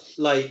 But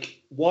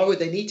like, why would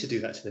they need to do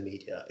that to the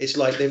media? It's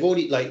like they've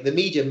already, like, the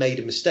media made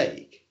a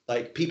mistake.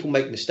 Like, people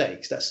make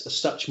mistakes. That's a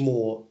such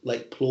more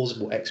like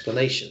plausible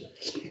explanation.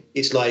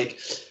 It's like,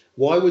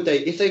 why would they,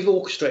 if they've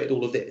orchestrated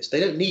all of this, they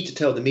don't need to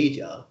tell the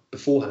media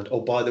beforehand,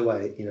 oh, by the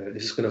way,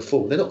 this is going to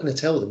fall. They're not going to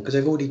tell them because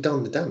they've already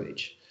done the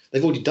damage.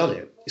 They've already done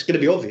it. It's going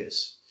to be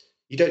obvious.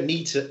 You don't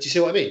need to. Do you see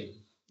what I mean?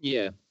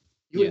 Yeah.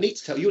 You wouldn't need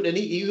to tell. You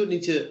wouldn't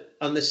need to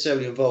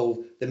unnecessarily involve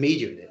the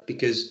media in it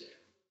because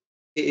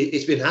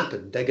it's been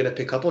happened. They're going to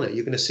pick up on it.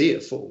 You're going to see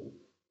it fall.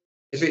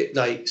 If it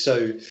so,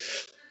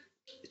 it's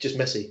just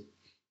messy.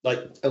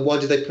 Like, and why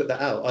did they put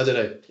that out? I don't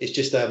know. It's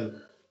just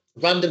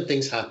random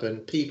things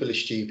happen. People are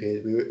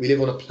stupid. We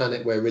live on a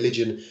planet where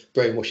religion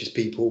brainwashes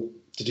people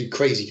to do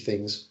crazy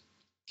things,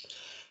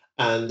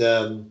 and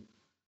the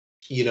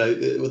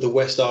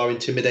West are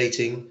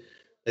intimidating.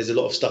 There's a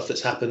lot of stuff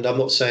that's happened. I'm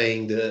not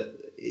saying that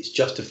it's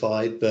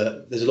justified,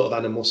 but there's a lot of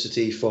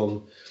animosity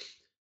from,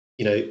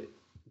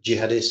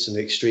 jihadists and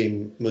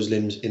extreme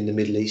Muslims in the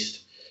Middle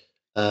East.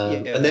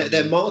 And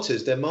they're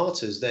martyrs. They're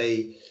martyrs.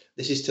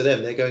 This is to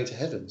them. They're going to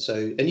heaven.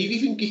 So, and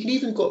you can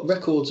even got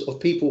records of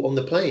people on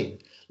the plane,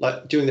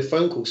 like during the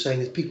phone call, saying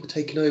there's people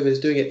taking over,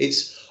 is doing it.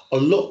 It's a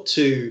lot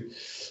to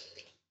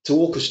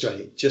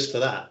orchestrate just for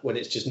that when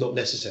it's just not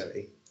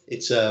necessary.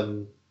 It's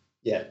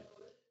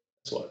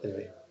that's what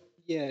anyway.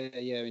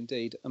 Yeah,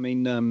 indeed. I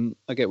mean,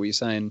 I get what you're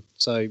saying.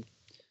 So,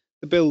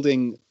 the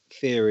building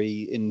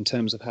theory, in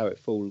terms of how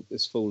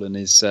it's fallen,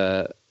 is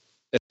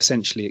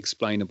essentially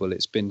explainable.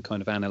 It's been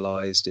kind of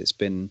analysed. It's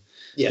been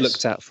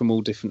looked at from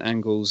all different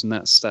angles, and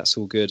that's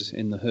all good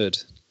in the hood.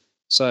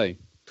 So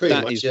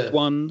that is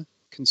one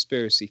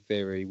conspiracy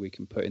theory we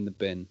can put in the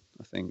bin,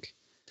 I think.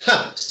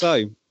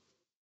 So,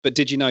 but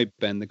did you know,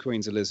 Ben, the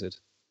Queen's a lizard?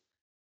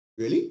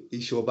 Really? Are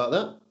you sure about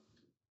that?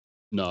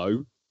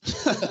 No.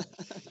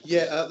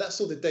 Yeah,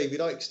 that's all the David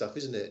Icke stuff,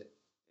 isn't it?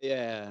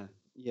 Yeah,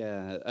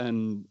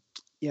 and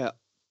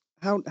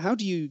how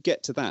do you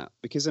get to that?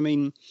 Because I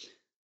mean,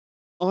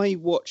 I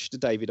watched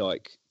David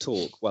Icke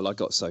talk. Well, I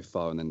got so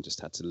far and then just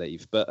had to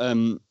leave. But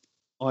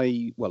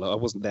I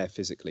wasn't there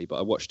physically, but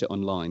I watched it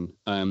online.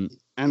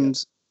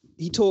 And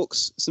he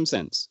talks some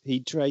sense. He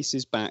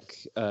traces back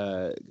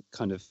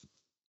kind of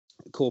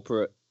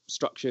corporate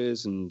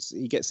structures, and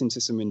he gets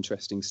into some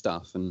interesting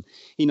stuff, and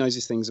he knows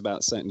his things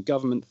about certain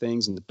government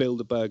things and the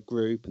Bilderberg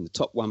Group and the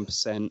top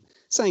 1%,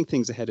 saying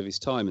things ahead of his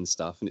time and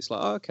stuff. And it's like,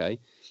 oh, okay,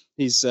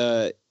 he's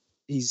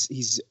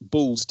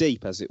balls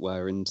deep, as it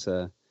were,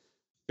 into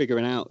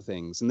figuring out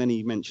things. And then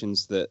he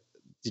mentions that,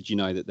 did you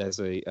know that there's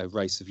a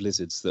race of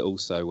lizards that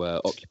also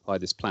occupy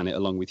this planet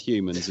along with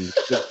humans? And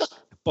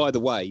by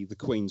the way, the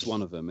Queen's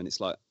one of them. And it's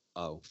like,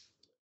 oh,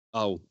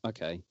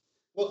 okay.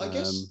 Well, I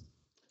guess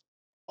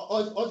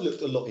I've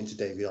looked a lot into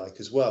David Icke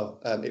as well.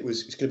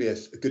 It's going to be a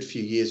good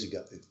few years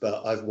ago,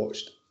 but I've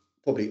watched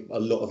probably a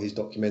lot of his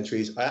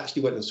documentaries. I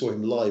actually went and saw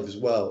him live as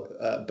well,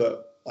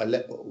 but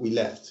we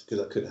left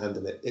because I couldn't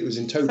handle it. It was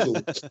in total.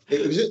 I think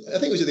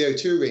it was at the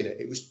O2 Arena.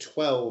 It was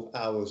 12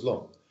 hours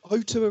long.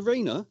 O2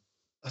 Arena?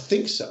 I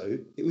think so.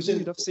 It was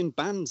I've seen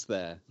bands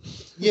there.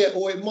 Yeah,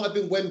 or it might have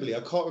been Wembley.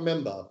 I can't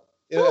remember.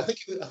 I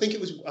think it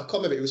was. I can't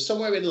remember. It was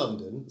somewhere in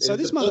London. So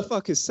this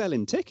motherfucker's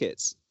selling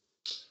tickets.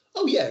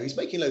 Oh yeah, he's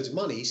making loads of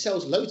money. He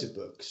sells loads of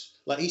books.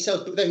 Like he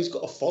sells, but he's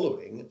got a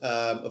following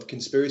of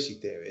conspiracy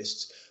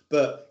theorists.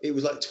 But it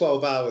was like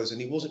 12 hours,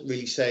 and he wasn't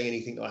really saying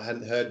anything that I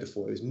hadn't heard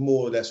before. It was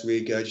more or less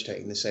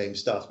regurgitating the same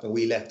stuff. And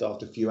we left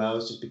after a few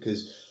hours just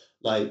because,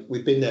 like,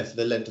 we'd been there for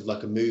the length of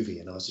like a movie,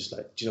 and I was just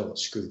like, do you know what?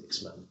 Screw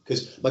this, man.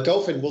 Because my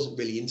girlfriend wasn't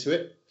really into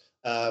it.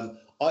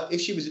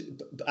 If she was,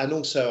 and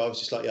also I was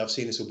just like, yeah, I've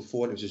seen this all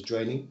before, and it was just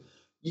draining.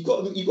 You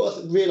got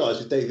to realise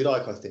with David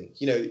Icke, I think,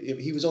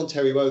 he was on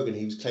Terry Wogan,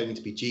 he was claiming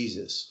to be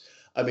Jesus.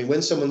 I mean,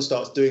 when someone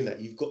starts doing that,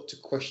 you've got to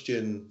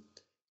question,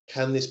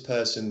 can this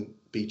person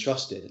be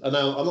trusted? And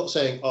now I'm not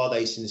saying, are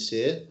they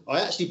sincere?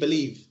 I actually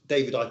believe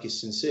David Icke is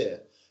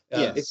sincere.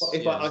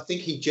 I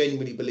think he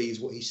genuinely believes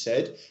what he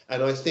said.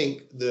 And I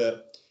think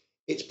that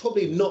it's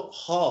probably not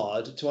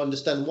hard to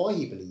understand why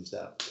he believes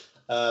that.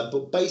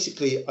 But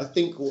basically, I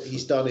think what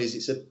he's done is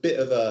it's a bit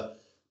of a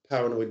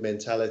paranoid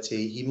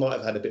mentality. He might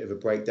have had a bit of a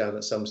breakdown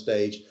at some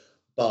stage,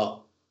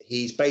 but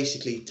he's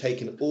basically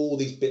taken all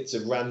these bits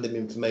of random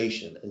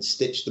information and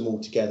stitched them all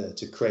together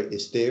to create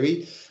this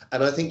theory.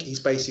 And I think he's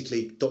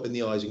basically dotting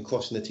the I's and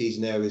crossing the T's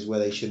in areas where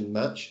they shouldn't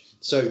match.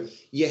 So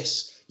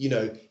yes,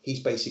 he's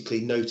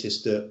basically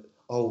noticed that,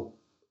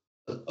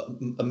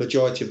 a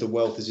majority of the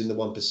wealth is in the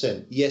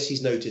 1%. Yes,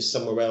 he's noticed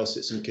somewhere else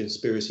that some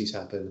conspiracies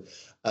happen.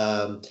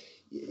 But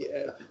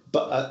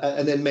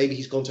and then maybe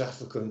he's gone to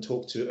Africa and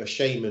talked to a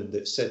shaman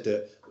that said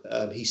that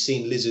he's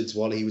seen lizards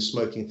while he was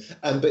smoking.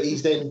 But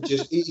he's then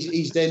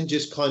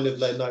just kind of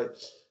like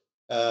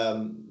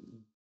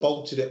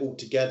bolted it all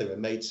together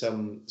and made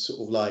some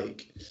sort of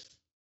like.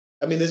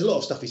 I mean, there's a lot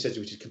of stuff he says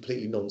which is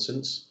completely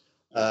nonsense.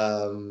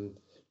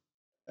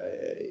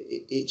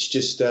 It's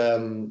just I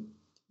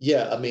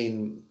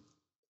mean.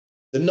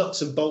 The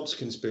nuts and bolts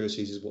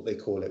conspiracies is what they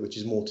call it, which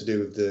is more to do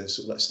with the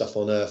sort of like stuff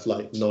on Earth,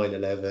 like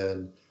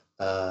 9/11,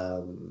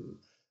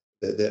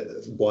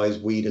 the why is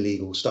weed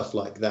illegal, stuff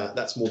like that.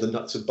 That's more the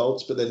nuts and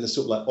bolts. But then the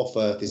sort of like off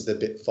Earth is the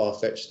bit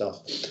far-fetched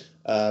stuff.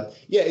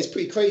 It's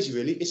pretty crazy,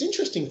 really. It's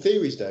interesting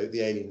theories, though,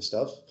 the alien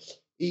stuff.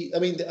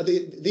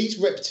 These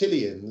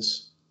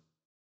reptilians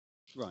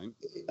right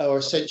are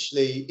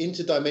essentially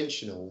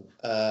interdimensional,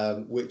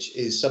 which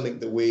is something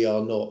that we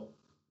are not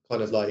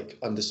kind of like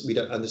we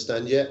don't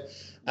understand yet.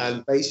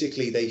 And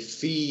basically they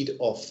feed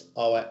off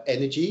our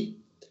energy,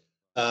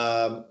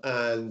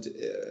 and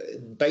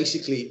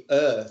basically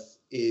Earth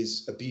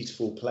is a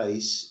beautiful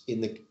place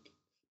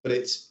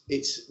but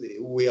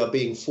we are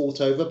being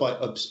fought over by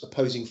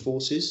opposing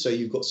forces. So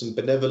you've got some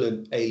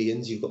benevolent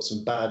aliens, you've got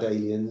some bad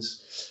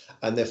aliens,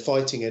 and they're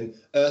fighting. And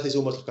Earth is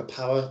almost like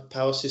a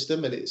power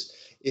system. And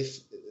if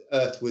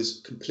Earth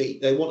was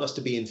complete, they want us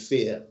to be in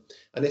fear.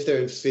 And if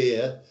they're in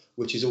fear,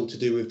 which is all to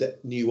do with the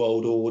New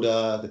World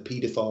Order, the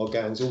paedophile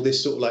gangs, all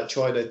this sort of like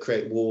trying to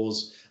create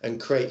wars and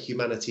create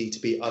humanity to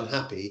be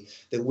unhappy,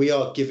 then we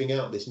are giving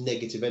out this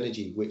negative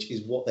energy, which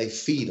is what they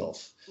feed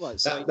off. Right.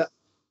 So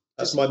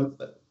that's my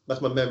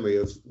memory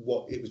of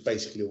what it was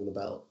basically all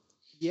about.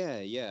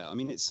 Yeah. I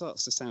mean, it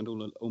starts to sound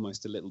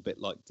almost a little bit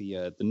like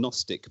the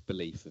Gnostic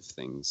belief of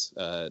things,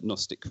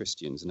 Gnostic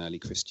Christians, an early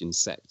Christian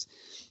sect.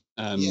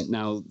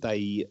 Now,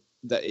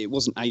 it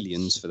wasn't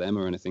aliens for them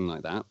or anything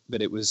like that,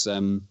 but it was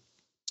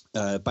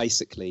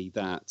basically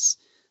that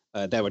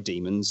there are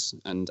demons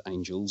and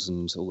angels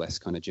and all this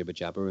kind of jibber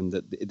jabber, and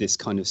that this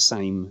kind of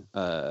same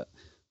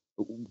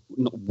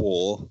not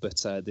war,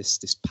 but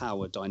this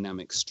power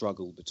dynamic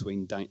struggle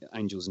between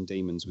angels and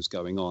demons was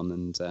going on.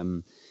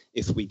 And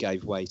if we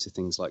gave way to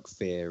things like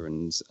fear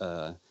and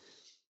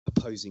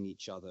opposing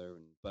each other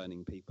and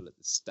burning people at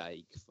the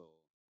stake for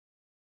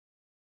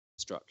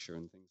structure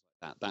and things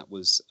like that, that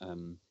was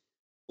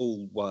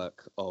all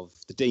work of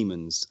the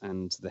demons.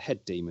 And the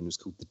head demon was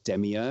called the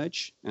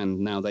Demiurge. And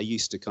now they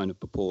used to kind of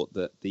purport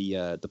that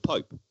the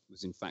Pope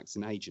was in fact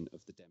an agent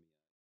of the Demiurge.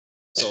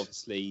 So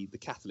obviously the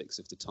Catholics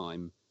of the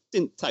time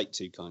didn't take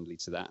too kindly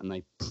to that, and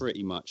they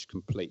pretty much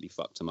completely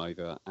fucked them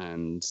over.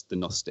 And the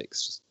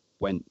Gnostics just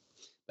went;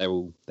 they're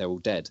all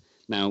dead.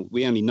 Now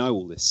we only know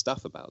all this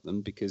stuff about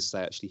them because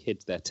they actually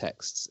hid their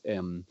texts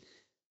in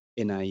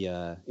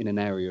an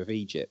area of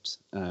Egypt.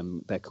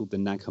 They're called the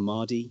Nag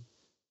Hammadi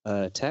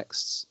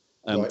texts,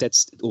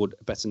 right. Or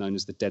better known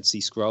as the Dead Sea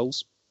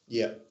Scrolls.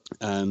 Yeah.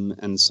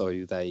 And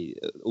so they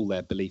all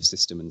their belief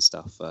system and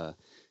stuff.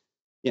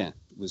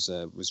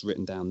 Was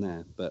written down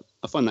there. But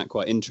I find that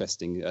quite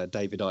interesting.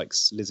 David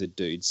Icke's lizard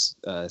dudes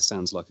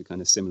sounds like a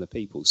kind of similar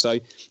people. So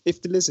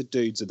if the lizard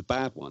dudes are the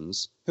bad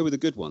ones, who are the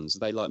good ones? Are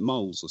they like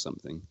moles or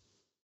something?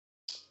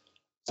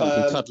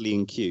 Something cuddly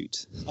and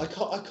cute. I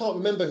can't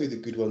remember who the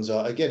good ones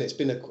are. Again, it's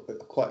been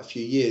quite a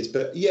few years.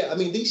 But yeah, I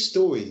mean, these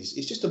stories,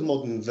 it's just a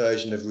modern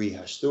version of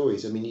rehashed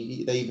stories. I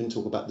mean, they even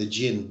talk about the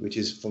jinn, which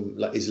is from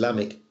like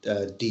Islamic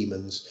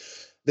demons.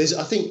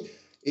 I think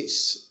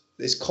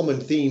there's common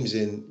themes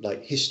in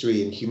like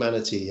history and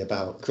humanity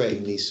about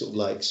creating these sort of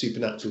like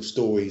supernatural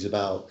stories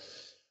about,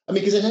 I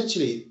mean, because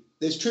essentially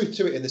there's truth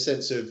to it in the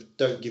sense of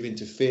don't give in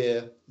to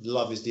fear.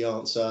 Love is the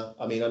answer.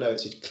 I mean, I know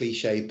it's a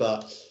cliche,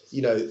 but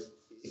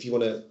if you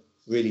want to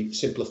really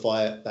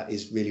simplify it, that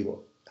is really what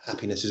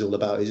happiness is all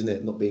about, isn't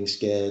it? Not being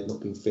scared,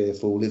 not being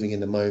fearful, living in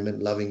the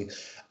moment, loving.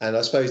 And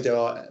I suppose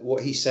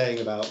what he's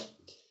saying about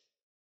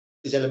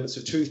is elements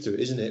of truth to it,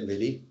 isn't it?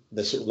 Really,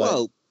 the sort of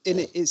like.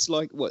 It's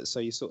like what? So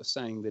you're sort of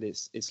saying that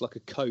it's like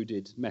a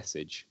coded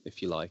message, if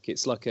you like.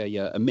 It's like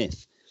a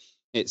myth.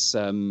 It's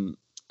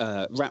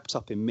wrapped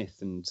up in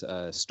myth and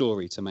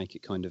story to make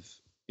it kind of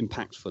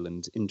impactful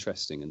and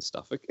interesting and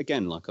stuff.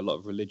 Again, like a lot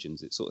of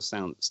religions, it sort of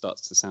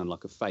starts to sound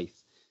like a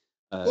faith.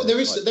 Well, there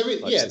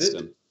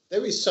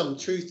is some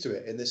truth to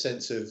it in the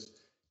sense of,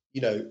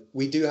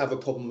 we do have a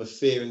problem of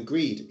fear and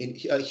greed.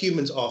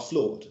 Humans are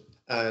flawed,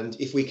 and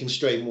if we can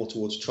stray more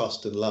towards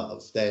trust and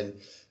love, then.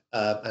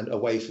 And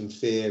away from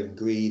fear and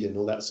greed and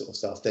all that sort of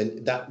stuff,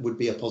 then that would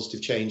be a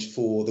positive change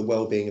for the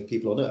well-being of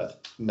people on Earth,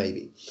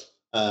 maybe.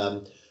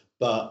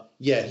 But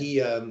yeah,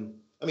 David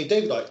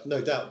Icke, no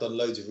doubt, done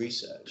loads of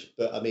research,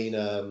 but I mean,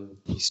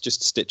 he's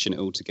just stitching it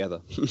all together,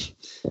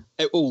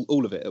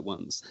 all of it at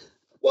once.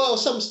 Well,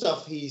 some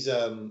stuff he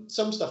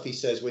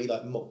says where he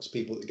like mocks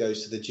people that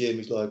goes to the gym.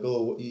 He's like,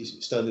 "Oh, what are you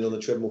standing on the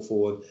treadmill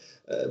for?"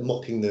 and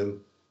mocking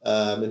them,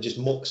 and just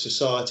mocks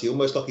society,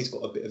 almost like he's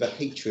got a bit of a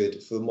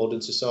hatred for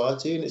modern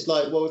society. And it's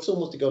like, well, if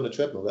someone wants to go on a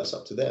treadmill, that's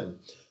up to them.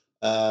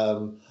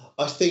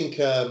 I think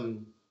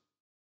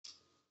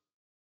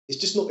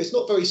it's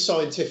not very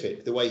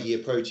scientific the way he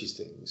approaches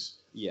things.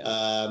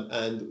 Yeah.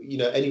 And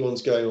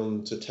anyone's going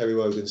on to Terry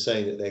Wogan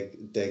saying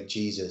that they're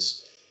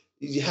Jesus.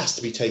 It has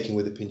to be taken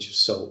with a pinch of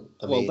salt.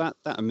 That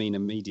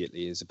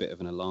immediately is a bit of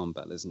an alarm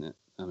bell, isn't it?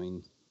 I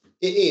mean,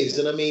 it is,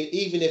 and I mean,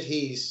 even if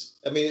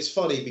it's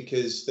funny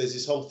because there's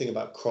this whole thing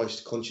about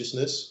Christ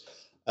consciousness,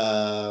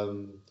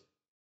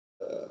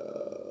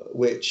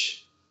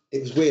 which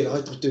it was weird. I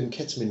was doing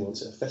ketamine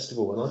once at a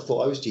festival, and I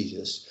thought I was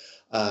Jesus.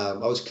 I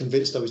was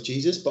convinced I was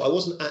Jesus, but I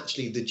wasn't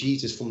actually the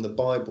Jesus from the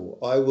Bible.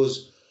 I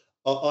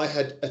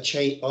had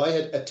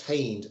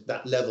attained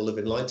that level of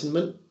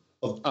enlightenment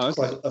of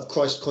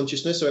Christ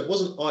consciousness. So it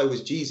wasn't I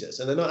was Jesus.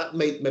 And then that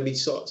made me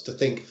start to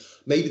think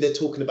maybe they're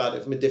talking about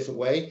it from a different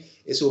way.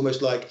 It's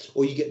almost like,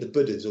 or you get the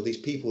Buddhas or these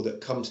people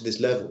that come to this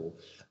level.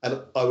 And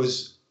I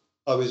was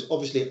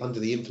obviously under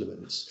the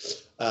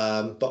influence,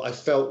 but I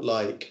felt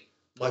like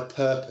my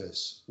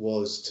purpose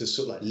was to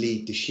sort of like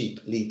lead the sheep,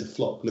 lead the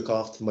flock, look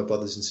after my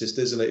brothers and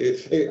sisters. And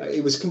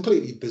it was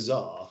completely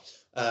bizarre.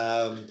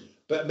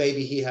 But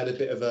maybe he had a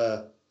bit of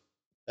an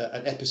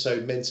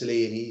episode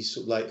mentally, and he's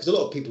sort of like, because a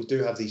lot of people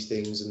do have these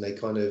things, and they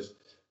kind of,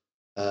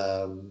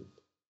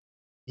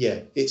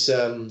 it's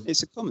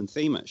a common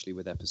theme actually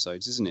with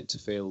episodes, isn't it? To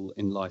feel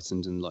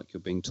enlightened and like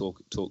you're being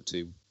talked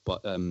to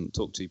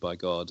by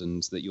God,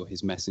 and that you're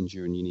His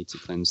messenger, and you need to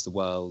cleanse the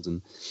world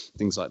and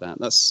things like that.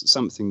 That's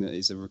something that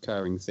is a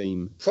recurring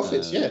theme.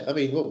 Prophets, I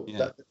mean, well,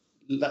 yeah.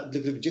 Look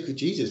at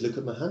Jesus, look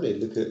at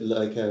Muhammad, look at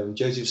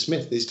Joseph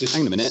Smith. It's just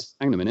hang on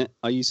a minute.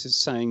 Are you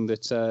saying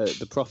that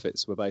the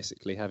prophets were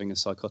basically having a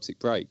psychotic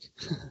break?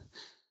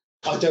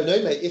 I don't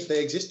know, mate, if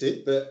they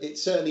existed, but it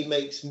certainly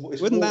makes.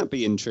 Wouldn't that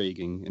be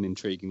intriguing? An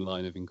intriguing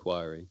line of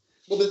inquiry.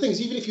 Well, the thing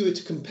is, even if you were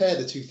to compare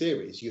the two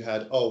theories, you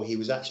had, he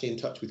was actually in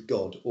touch with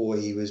God, or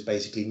he was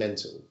basically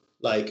mental.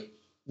 Like,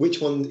 which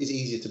one is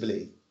easier to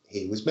believe?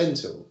 He was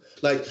mental.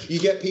 Like, you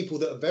get people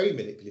that are very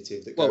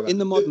manipulative. In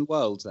the modern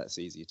world, that's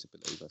easier to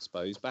believe, I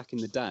suppose. Back in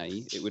the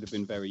day, it would have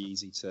been very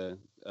easy to,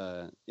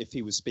 if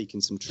he was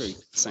speaking some truth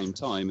at the same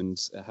time and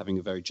having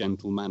a very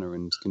gentle manner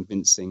and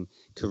convincing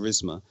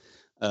charisma,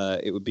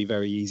 it would be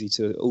very easy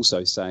to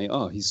also say,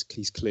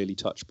 he's clearly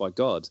touched by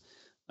God.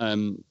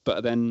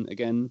 But then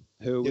again,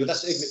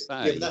 that's ignorance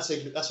at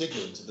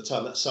the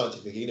time. That's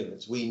scientific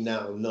ignorance. We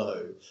now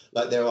know,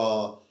 like, there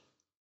are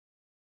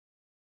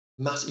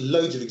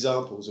loads of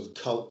examples of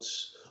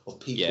cults, of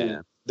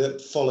people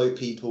that follow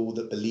people,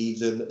 that believe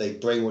them, that they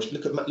brainwash.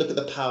 Look at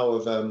the power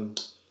of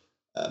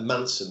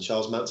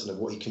Charles Manson, of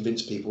what he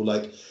convinced people,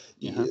 like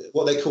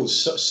what they call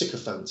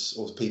sycophants,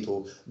 or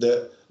people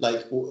that,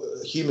 like,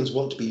 humans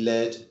want to be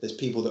led. There's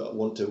people that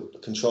want to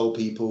control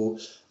people.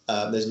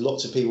 There's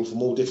lots of people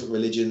from all different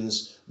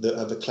religions that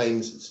have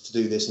claimed to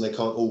do this, and they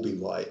can't all be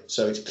right.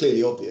 So it's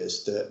clearly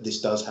obvious that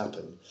this does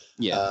happen.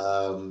 Maybe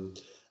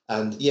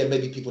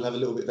people have a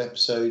little bit of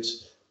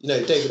episodes.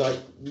 David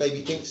Icke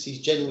maybe thinks he's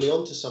genuinely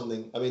onto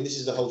something. I mean, this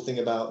is the whole thing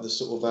about the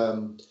sort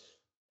of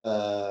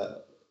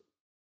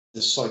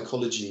the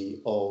psychology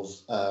of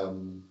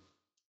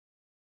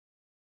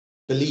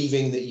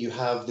believing that you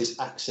have this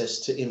access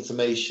to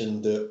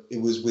information that it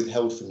was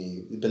withheld from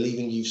you,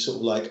 believing you've sort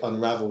of like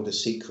unraveled a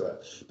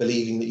secret,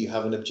 believing that you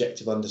have an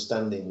objective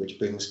understanding which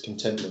brings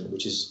contentment,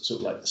 which is sort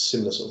of like a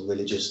similar sort of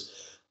religious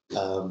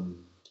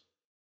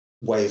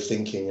way of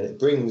thinking. And it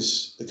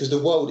brings, because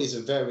the world is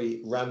a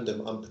very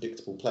random,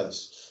 unpredictable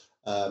place.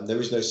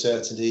 There is no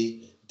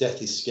certainty.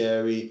 Death is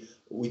scary.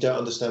 We don't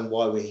understand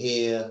why we're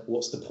here.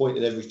 What's the point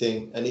in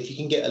everything? And if you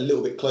can get a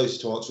little bit closer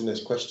to answering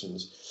those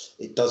questions,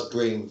 it does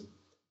bring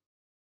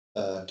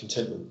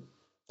contentment.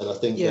 And I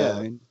think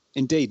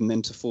indeed, and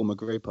then to form a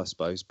group, I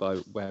suppose, by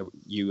where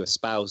you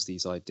espouse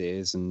these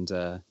ideas, and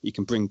you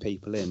can bring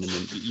people in, and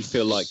then you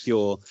feel like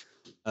you're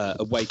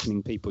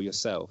awakening people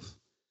yourself.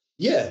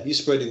 Yeah, you're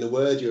spreading the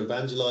word, you're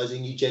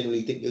evangelizing, you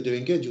genuinely think you're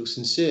doing good, you're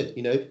sincere.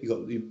 You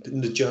got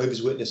the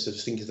Jehovah's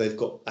Witnesses think they've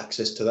got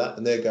access to that,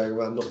 and they're going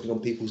around knocking on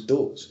people's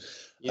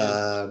doors.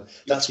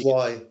 That's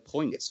why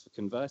points for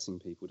converting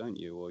people, don't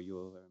you? Or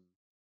you're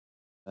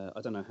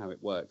I don't know how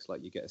it works.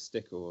 Like, you get a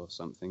sticker or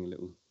something, a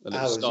little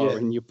star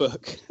in your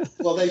book.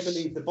 Well, they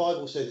believe the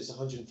Bible says it's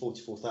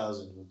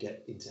 144,000 will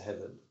get into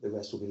heaven. The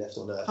rest will be left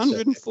on earth.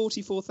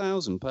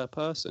 144,000 per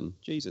person.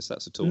 Jesus,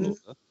 that's a tall order.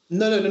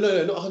 No, not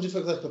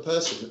 144,000 per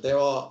person. There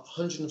are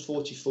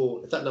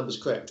 144, if that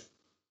number's correct.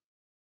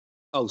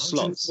 Oh,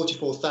 slots.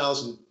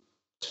 144,000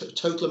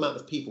 total amount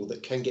of people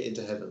that can get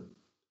into heaven.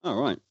 Oh,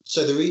 right.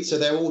 So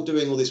they're all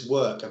doing all this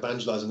work,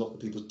 evangelizing, knocking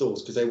people's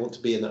doors, because they want to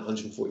be in that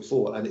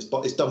 144, and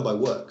it's done by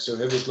work. So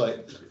whoever's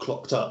like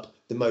clocked up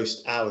the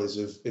most hours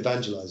of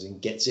evangelizing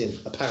gets in,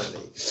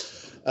 apparently.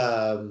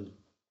 I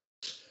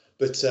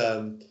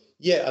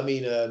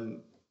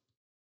mean,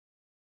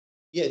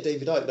 Yeah,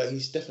 David Icke, like,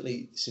 he's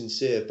definitely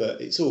sincere,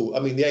 but it's all. I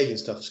mean, the alien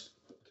stuff's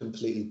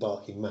completely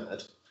barking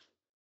mad.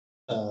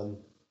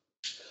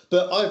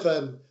 But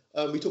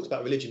we talked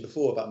about religion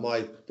before, about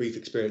my brief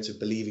experience of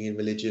believing in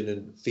religion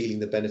and feeling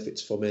the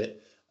benefits from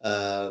it,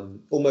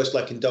 almost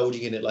like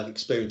indulging in it, like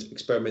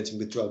experimenting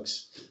with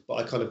drugs. But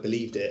I kind of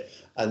believed it,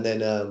 and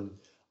then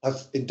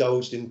I've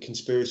indulged in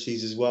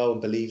conspiracies as well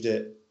and believed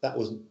it. That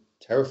wasn't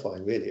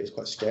terrifying, really. It was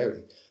quite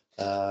scary.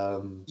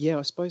 Yeah,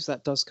 I suppose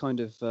that does kind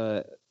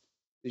of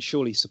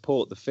surely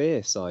support the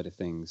fear side of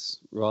things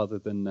rather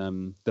than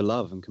the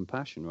love and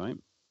compassion, right?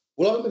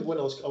 Well, I remember when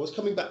I was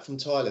coming back from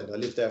Thailand. I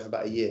lived there for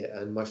about a year,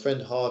 and my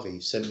friend Harvey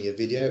sent me a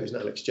video. It was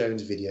an Alex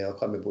Jones video. I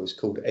can't remember what it was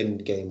called,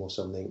 Endgame or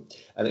something.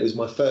 And it was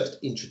my first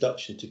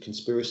introduction to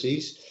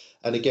conspiracies.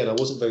 And again, I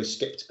wasn't very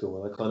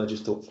skeptical, and I kind of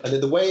just thought. And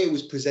then the way it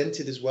was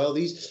presented as well.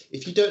 These,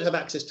 if you don't have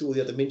access to all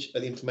the other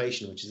the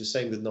information, which is the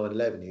same with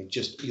 9/11,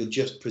 you're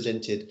just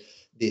presented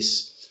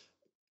this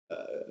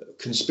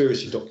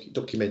conspiracy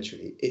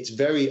documentary. It's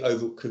very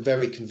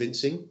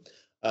convincing.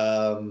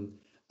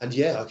 And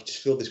yeah, I could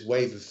just feel this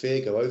wave of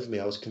fear go over me.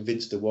 I was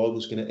convinced the world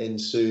was going to end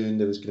soon.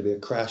 There was going to be a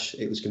crash.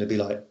 It was going to be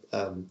like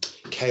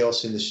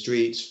chaos in the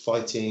streets,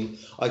 fighting.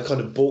 I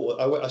kind of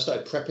I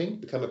started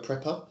prepping, become a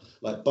prepper,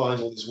 like buying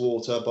all this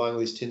water, buying all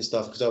this tin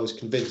stuff, because I was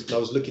convinced. And I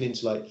was looking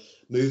into like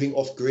moving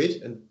off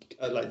grid and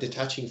like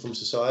detaching from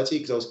society,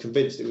 because I was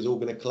convinced it was all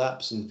going to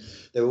collapse and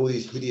there were all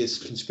these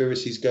hideous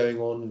conspiracies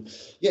going on.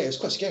 Yeah, it was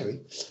quite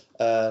scary.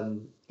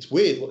 It's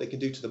weird what they can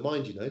do to the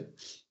mind, you know.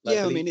 Like,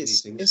 yeah, I mean,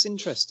 it's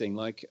interesting.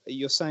 Like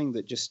you're saying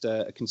that just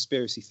a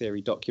conspiracy theory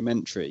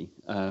documentary,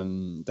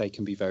 they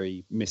can be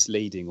very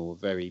misleading or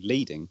very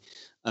leading.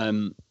 I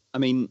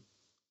mean,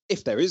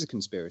 if there is a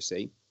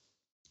conspiracy,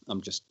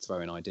 I'm just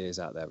throwing ideas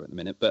out there at the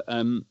minute, but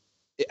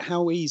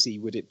how easy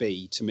would it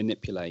be to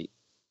manipulate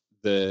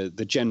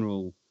the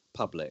general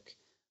public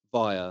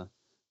via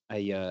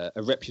a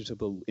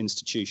reputable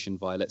institution,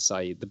 via, let's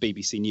say, the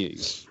BBC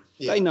News?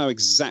 Yeah. They know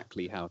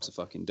exactly how to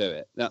fucking do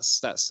it.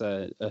 That's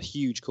a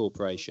huge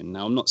corporation.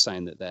 Now, I'm not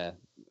saying that they're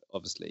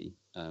obviously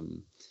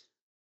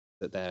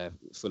that they're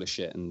full of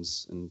shit and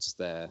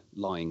they're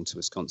lying to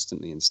us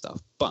constantly and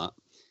stuff. But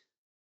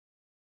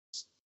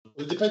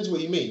it depends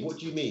what you mean. What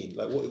do you mean?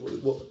 Like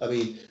what I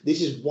mean,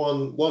 this is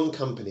one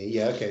company.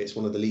 Yeah, okay, it's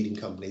one of the leading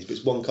companies, but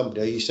it's one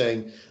company. Are you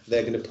saying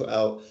they're going to put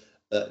out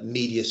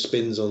media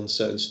spins on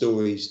certain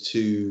stories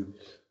to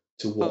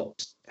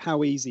what?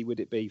 How easy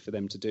would it be for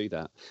them to do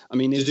that? I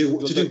mean, to do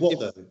what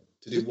though?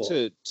 To do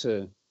what?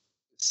 To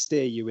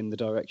steer you in the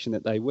direction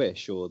that they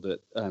wish, or that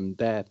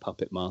their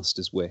puppet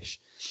masters wish.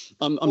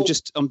 I'm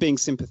being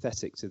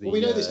sympathetic to the we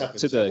know this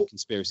happens,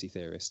 conspiracy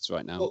theorists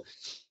right now.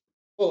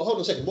 Well, hold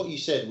on a second. What you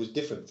said was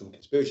different from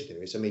conspiracy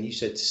theorists. I mean, you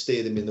said to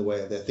steer them in the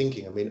way of their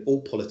thinking. I mean,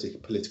 all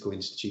political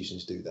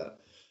institutions do that.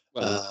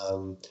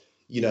 Well,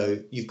 you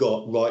know, you've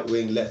got right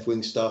wing, left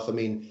wing stuff. I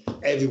mean,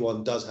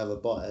 everyone does have a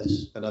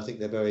bias, and I think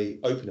they're very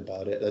open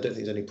about it. I don't think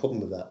there's any problem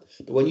with that.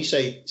 But when you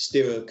say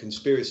steer a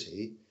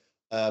conspiracy,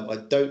 I'm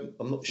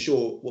not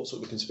sure what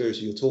sort of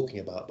conspiracy you're talking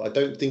about, but I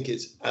don't think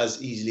it's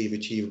as easily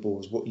achievable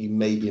as what you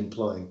may be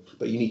implying.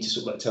 But you need to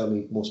sort of like tell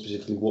me more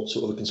specifically what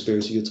sort of a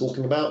conspiracy you're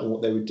talking about and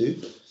what they would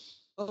do.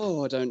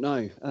 Oh, I don't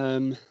know.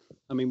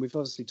 I mean, we've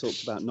obviously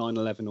talked about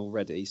 9/11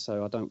 already,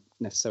 so I don't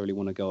necessarily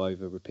want to go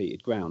over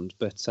repeated ground,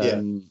 but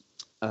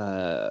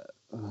I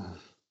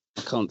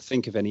can't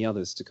think of any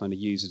others to kind of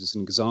use it as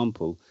an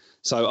example.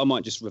 So I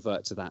might just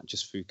revert to that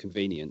just for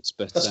convenience.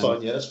 But that's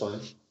fine. Yeah, that's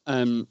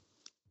fine.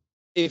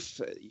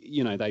 If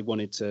you know they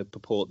wanted to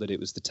purport that it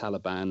was the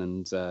Taliban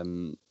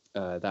and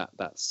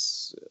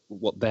that's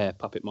what their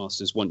puppet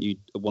masters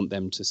want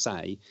them to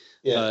say,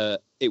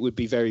 it would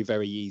be very,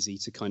 very easy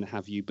to kind of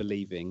have you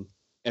believing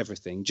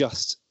everything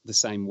just the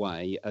same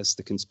way as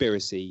the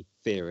conspiracy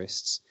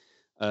theorists.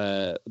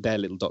 Their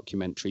little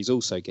documentaries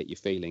also get you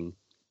feeling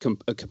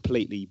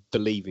completely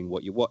believing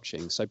what you're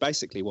watching. So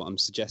basically what I'm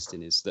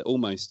suggesting is that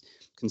almost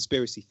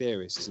conspiracy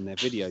theorists and their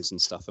videos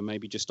and stuff are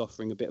maybe just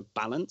offering a bit of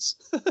balance.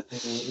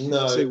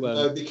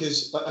 No,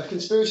 because a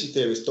conspiracy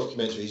theorist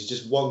documentary is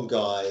just one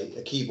guy,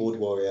 a keyboard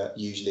warrior,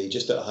 usually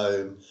just at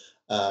home,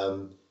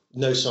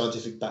 no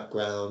scientific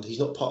background. He's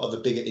not part of a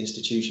bigger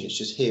institution. It's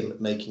just him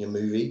making a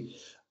movie.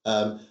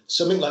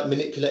 Something like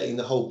manipulating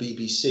the whole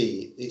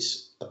BBC,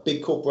 it's a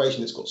big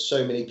corporation that's got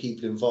so many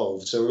people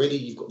involved. So already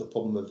you've got the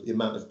problem of the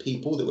amount of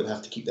people that would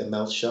have to keep their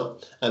mouths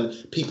shut,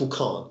 and people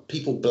can't.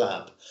 People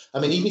blab.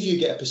 I mean, even if you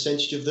get a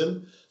percentage of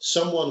them,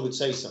 someone would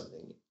say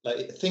something.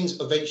 Like,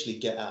 things eventually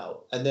get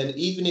out, and then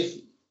even if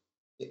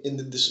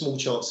in the small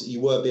chance that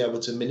you were be able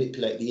to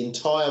manipulate the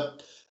entire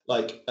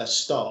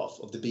staff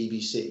of the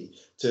BBC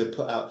to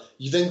put out,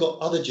 you then got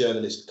other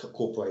journalist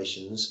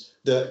corporations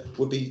that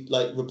would be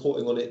like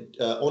reporting on it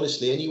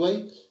honestly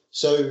anyway.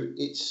 So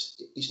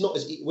it's not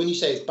as, when you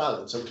say it's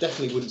balanced, I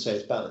definitely wouldn't say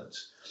it's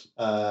balanced.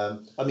 I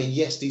mean,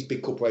 yes, these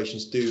big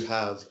corporations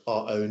are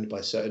owned by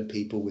certain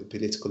people with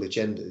political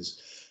agendas,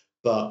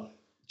 but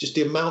just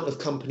the amount of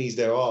companies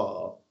there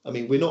are I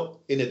mean, we don't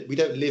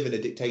live in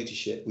a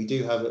dictatorship. We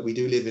do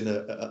live in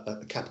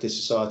a capitalist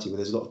society where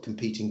there's a lot of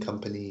competing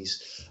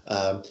companies.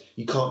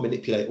 You can't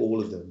manipulate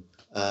all of them.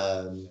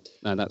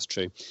 No, that's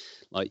true.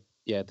 Like,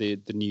 yeah, the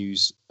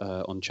news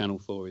on Channel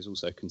 4 is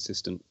also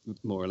consistent,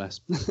 more or less.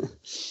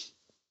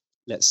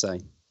 Let's say.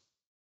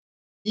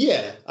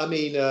 Yeah, I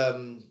mean,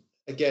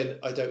 again,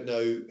 I don't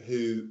know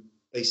who.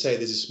 They say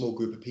there's a small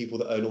group of people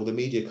that own all the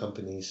media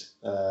companies.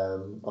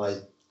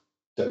 I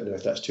don't know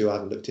if that's true. I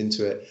haven't looked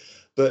into it.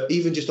 But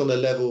even just on a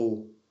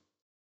level,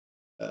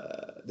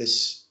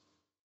 there's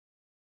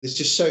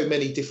just so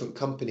many different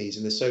companies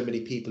and there's so many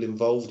people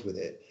involved with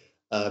it.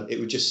 It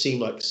would just seem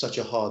like such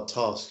a hard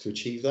task to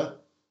achieve that.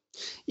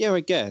 Yeah, I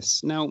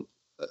guess. Now,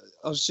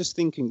 I was just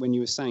thinking when you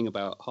were saying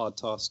about hard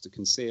tasks to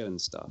conceal and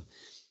stuff.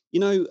 You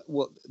know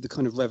what the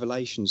kind of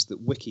revelations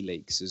that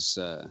WikiLeaks has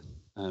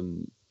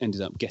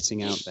ended up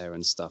getting out there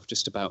and stuff,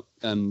 just about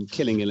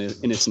killing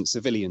innocent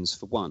civilians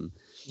for one.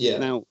 Yeah.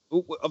 Now,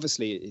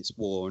 obviously, it's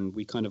war, and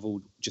we kind of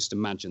all just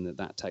imagine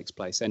that takes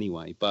place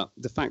anyway. But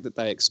the fact that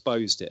they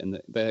exposed it, and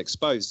that they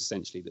exposed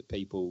essentially that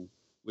people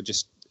were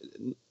just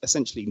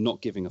essentially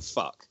not giving a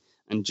fuck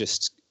and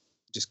just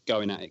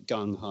going at it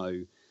gung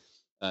ho.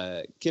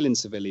 Killing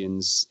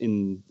civilians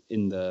in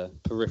the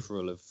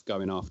peripheral of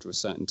going after a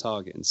certain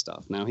target and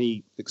stuff. Now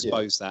he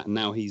exposed that, and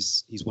now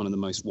he's one of the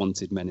most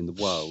wanted men in the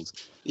world.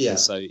 Yeah. And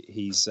so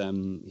he's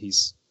hanging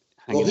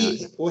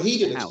he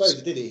didn't house. expose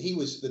it, did he?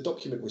 The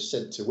document was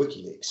sent to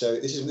WikiLeaks. So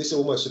this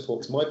almost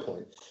supports my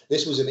point.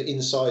 This was an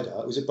insider.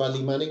 Was it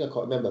Bradley Manning? I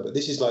can't remember, but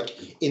this is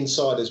like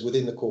insiders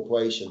within the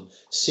corporation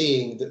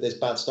seeing that there's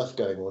bad stuff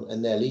going on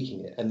and they're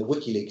leaking it. And the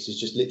WikiLeaks is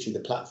just literally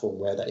the platform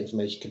where that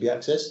information can be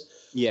accessed.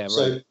 Yeah,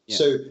 right.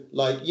 So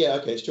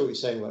it's true what you're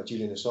saying about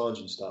Julian Assange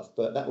and stuff,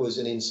 but that was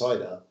an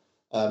insider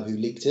who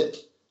leaked it.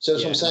 So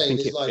that's what I'm saying.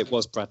 I think it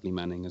was Bradley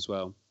Manning as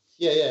well.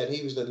 Yeah, and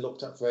he was then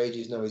locked up for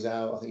ages. Now he's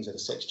out. I think he's had a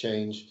sex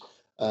change.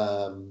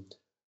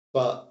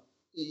 But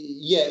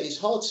yeah, it's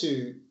hard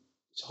to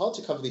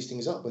cover these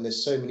things up when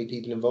there's so many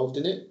people involved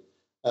in it.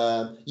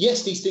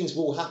 Yes, these things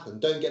will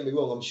happen. Don't get me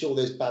wrong. I'm sure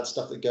there's bad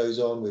stuff that goes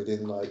on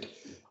within like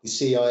the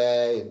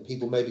CIA and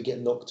people maybe get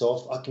knocked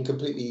off. I can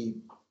completely,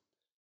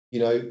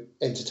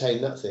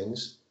 entertain that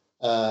things.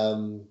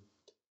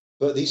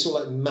 But these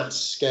sort of like mass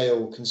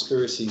scale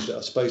conspiracies that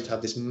are supposed to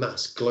have this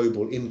mass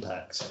global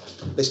impact.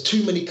 There's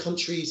too many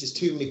countries, there's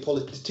too many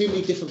there's too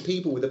many different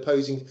people with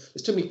opposing,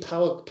 there's too many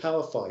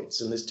power fights,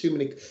 and there's too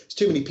many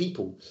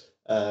people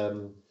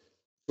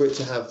for it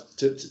to have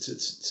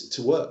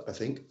to work, I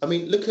think. I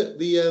mean, look at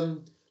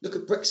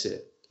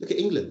Brexit. Look at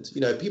England.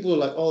 People are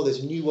like, oh, there's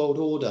a new world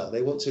order.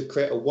 They want to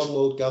create a one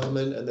world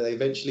government, and they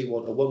eventually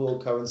want a one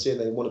world currency, and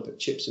they want to put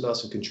chips in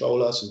us and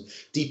control us and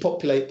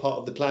depopulate part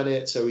of the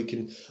planet so we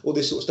can, all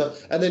this sort of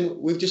stuff. And then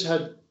we've just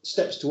had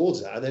steps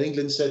towards that. And then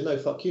England said, no,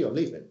 fuck you, I'm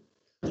leaving.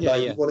 We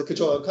want to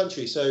control our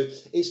country. So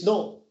it's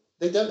not,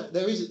 even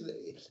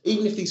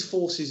if these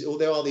forces, or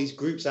there are these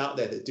groups out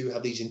there that do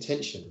have these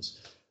intentions,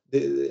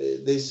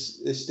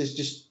 there's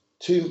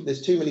too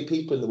many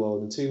people in the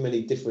world and too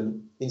many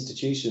different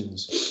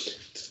institutions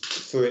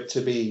for them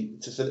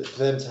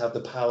to have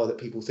the power that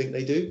people think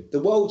they do. The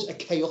world's a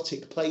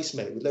chaotic place,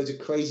 mate, with loads of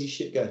crazy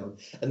shit going on,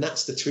 and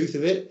that's the truth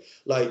of it.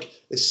 Like,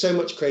 there's so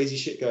much crazy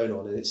shit going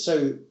on, and it's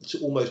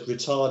almost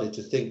retarded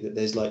to think that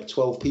there's like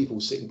 12 people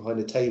sitting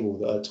behind a table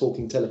that are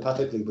talking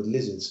telepathically with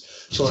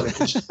lizards, trying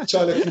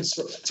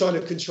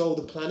to control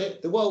the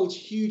planet. The world's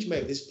huge,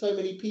 mate. There's so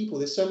many people.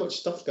 There's so much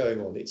stuff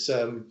going on. It's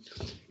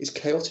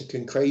chaotic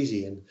and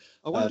crazy. And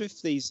I wonder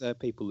if these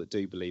people that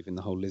do believe in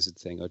the whole lizard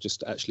thing are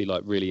just actually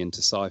like really into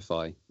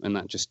sci-fi, and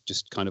that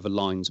just kind of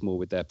aligns more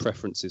with their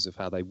preferences of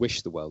how they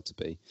wish the world to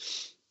be.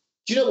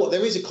 Do you know what?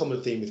 There is a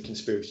common theme with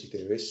conspiracy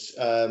theorists.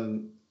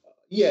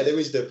 There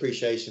is the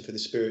appreciation for the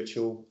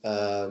spiritual.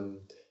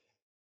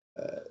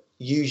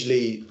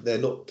 Usually they're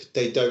not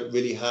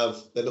particularly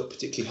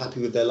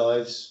happy with their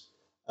lives.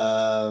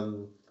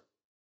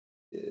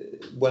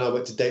 When I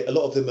went to date, a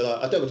lot of them are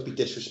like, I don't want to be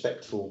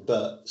disrespectful,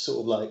 but sort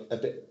of like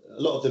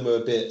a lot of them are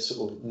a bit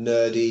sort of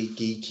nerdy,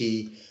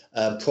 geeky,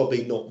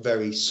 probably not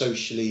very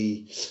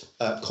socially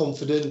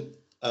confident.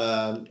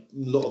 A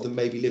lot of them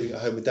may be living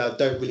at home with dad,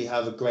 don't really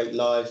have a great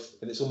life,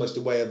 and it's almost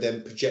a way of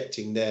them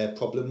projecting their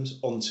problems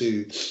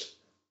onto.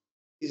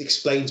 It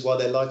explains why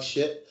their life's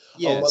shit.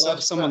 Yeah,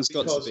 someone's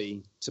got to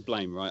be to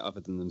blame, right, other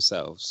than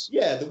themselves.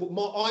 Yeah,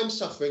 I'm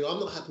suffering.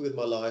 I'm not happy with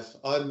my life.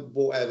 I'm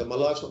whatever. My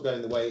life's not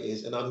going the way it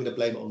is, and I'm going to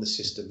blame it on the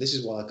system. This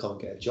is why I can't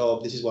get a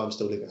job. This is why I'm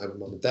still living at home with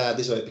mum and dad.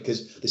 This way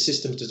because the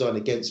system's designed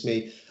against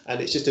me, and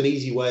it's just an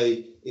easy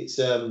way. It's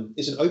an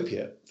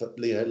opiate,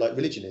 like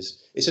religion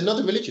is. It's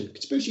another religion.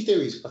 Conspiracy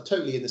theories are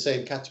totally in the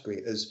same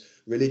category as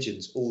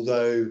religions,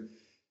 although.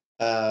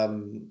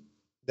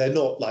 They're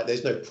not like,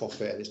 there's no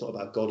prophet and it's not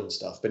about God and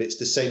stuff, but it's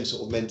the same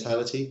sort of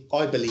mentality,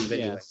 I believe,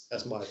 anyway. Yes.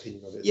 That's my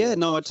opinion of it. Yeah,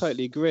 no, I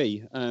totally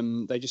agree.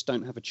 They just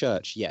don't have a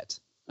church yet.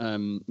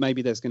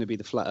 Maybe there's going to be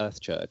the Flat Earth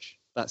Church.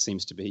 That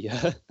seems to be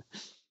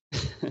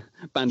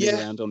banding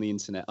around on the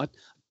internet. I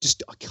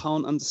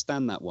can't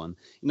understand that one.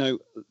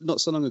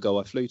 Not so long ago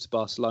I flew to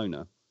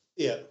Barcelona.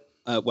 Yeah.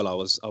 Well, I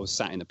was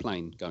sat in a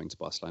plane going to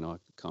Barcelona. I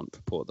can't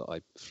purport that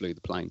I flew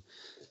the plane,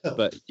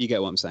 but you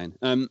get what I'm saying.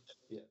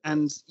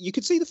 And you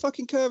could see the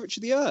fucking curvature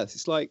of the Earth.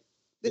 It's like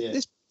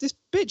this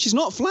bitch is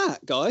not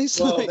flat, guys.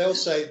 Well, Like, they'll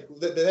say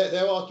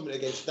their argument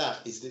against that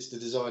is it's the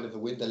design of the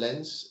window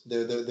lens.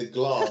 The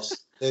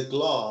glass the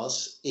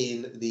glass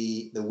in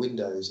the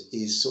windows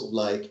is sort of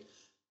like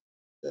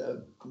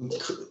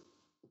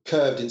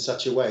curved in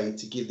such a way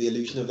to give the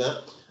illusion of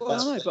that. well,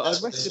 I know, but I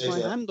rested my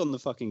hand on the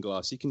fucking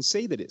glass. You can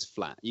see that it's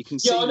flat. You can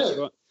see. Yeah, I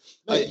know.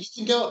 Mate, you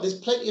can go up. There's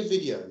plenty of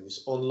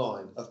videos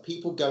online of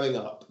people going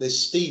up. There's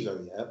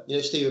Steve-O, yeah, you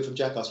know Steve-O from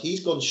Jackass. He's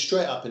gone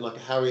straight up in like a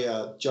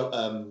Harrier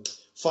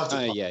fighter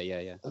pilot,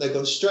 yeah. and they've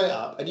gone straight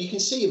up, and you can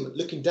see him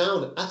looking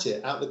down at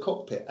it out the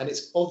cockpit, and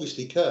it's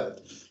obviously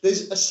curved.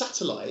 There's a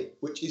satellite,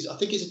 which is, I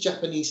think it's a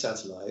Japanese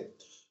satellite,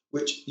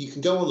 which you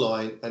can go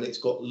online, and it's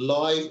got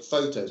live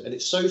photos, and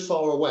it's so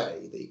far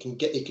away that you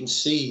can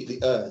see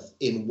the Earth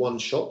in one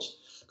shot.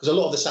 Because a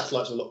lot of the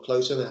satellites are a lot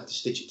closer, and they have to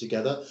stitch it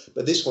together.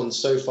 But this one's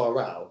so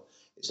far out,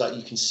 it's like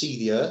you can see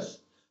the Earth.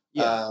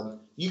 Yeah.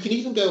 You can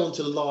even go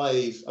onto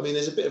live. I mean,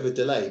 there's a bit of a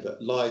delay,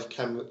 but live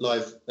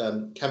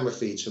camera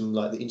feeds from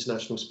like the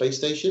International Space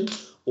Station,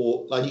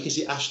 or like you can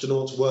see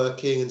astronauts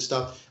working and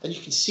stuff, and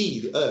you can see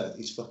the Earth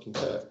is fucking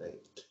curved, mate.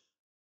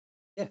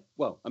 Yeah.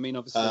 Well, I mean,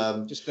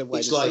 obviously, just the way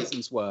it's the like,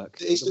 seasons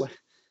work,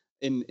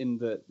 in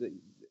the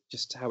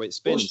just how it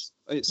spins.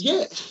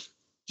 Yeah.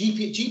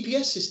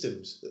 GPS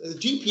systems.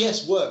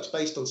 GPS works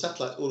based on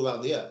satellites all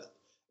around the Earth.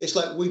 It's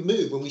like we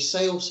move when we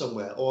sail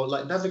somewhere, or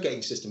like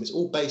navigating system. It's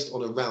all based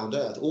on a round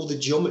Earth. All the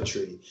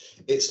geometry.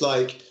 It's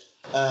like,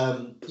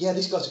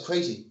 these guys are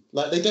crazy.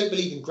 Like they don't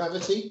believe in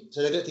gravity,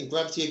 so they don't think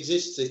gravity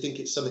exists. They think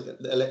it's something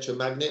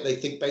electromagnet. They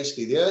think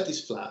basically the Earth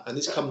is flat, and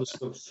this comes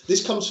from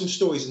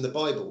stories in the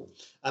Bible.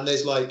 And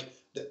there's like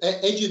the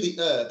edge of the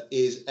Earth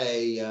is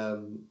a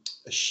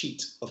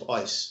sheet of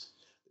ice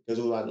that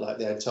goes all around like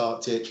the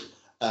Antarctic.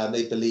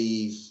 They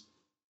believe,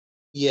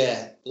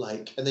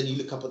 and then you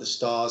look up at the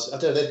stars. I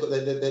don't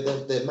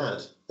know. They're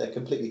mad. They're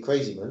completely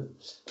crazy, man.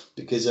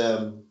 Because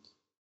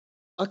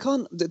I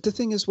can't. The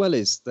thing as well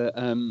is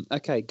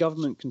that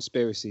government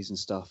conspiracies and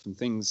stuff and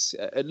things,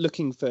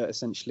 looking for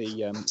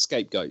essentially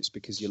scapegoats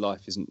because your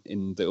life isn't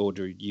in the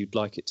order you'd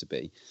like it to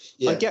be.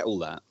 Yeah. I get all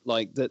that.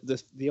 Like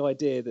the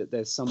idea that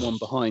there's someone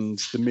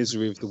behind the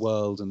misery of the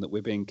world and that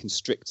we're being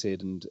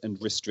constricted and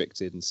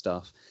restricted and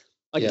stuff.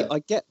 I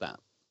get that.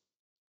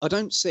 I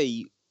don't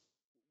see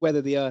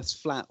whether the Earth's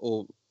flat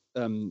or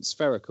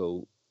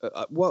spherical.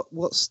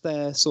 What's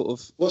their sort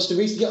of? What's the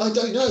reason? Yeah, I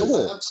don't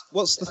know.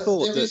 What's the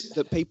thought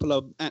that people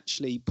are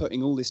actually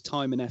putting all this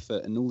time and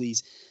effort and all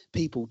these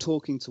people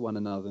talking to one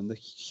another and the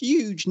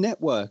huge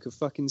network of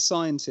fucking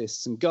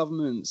scientists and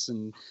governments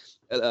and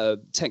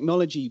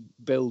technology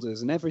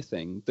builders and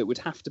everything that would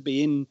have to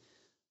be in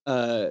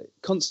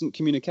constant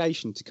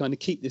communication to kind of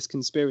keep this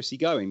conspiracy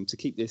going, to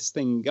keep this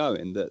thing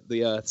going, that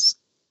the Earth's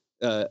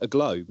a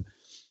globe.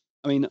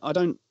 I mean, I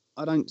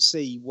don't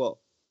see what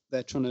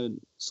they're trying to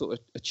sort of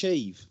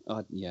achieve.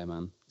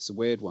 Man, it's a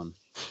weird one.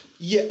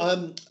 Yeah,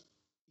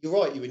 you're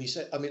right. When you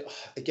say, I mean,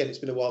 again, it's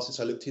been a while since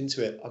I looked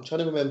into it. I'm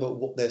trying to remember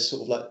what they're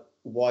sort of like,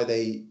 what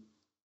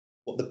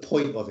the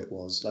point of it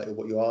was, like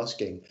what you're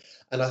asking.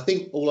 And I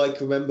think all I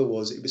can remember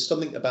was it was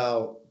something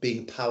about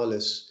being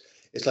powerless.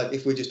 It's like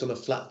if we're just on a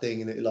flat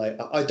thing, and it like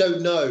I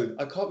don't know,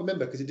 I can't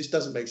remember because it just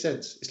doesn't make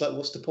sense. It's like,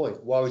 what's the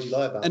point? Why would you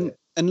lie about it?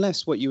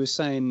 Unless what you were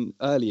saying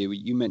earlier,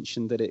 you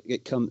mentioned that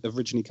it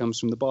originally comes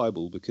from the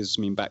Bible, because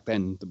I mean back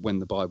then when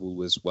the Bible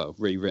was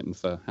rewritten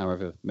for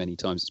however many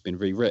times it's been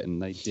rewritten,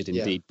 they did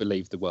indeed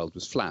believe the world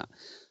was flat.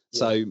 Yeah.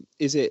 So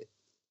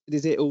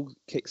did it all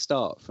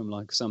kickstart from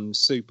like some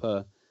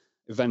super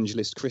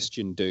evangelist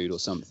Christian dude or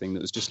something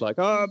that was just like,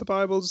 the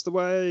Bible's the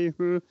way?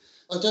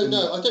 I don't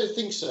know. I don't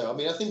think so. I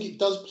mean, I think it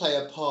does play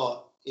a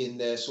part in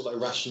their sort of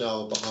like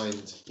rationale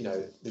behind,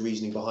 the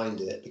reasoning behind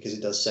it, because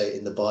it does say it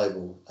in the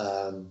Bible.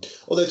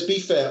 Although to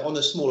be fair, on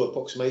a smaller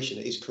approximation,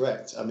 it is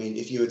correct. I mean,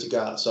 if you were to go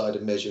outside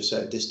and measure a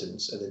certain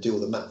distance and then do all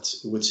the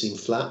maths, it would seem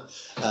flat.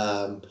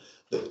 Do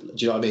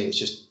you know what I mean? It's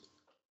just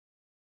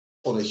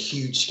on a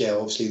huge scale.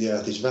 Obviously, the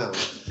Earth is round.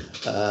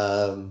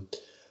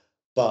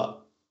 But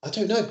I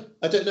don't know.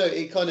 I don't know.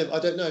 I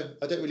don't know.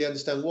 I don't really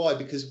understand why,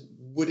 because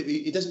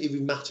it doesn't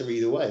even matter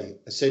either way,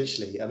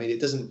 essentially. I mean, it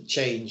doesn't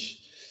change.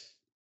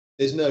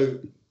 There's no,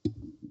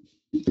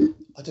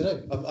 I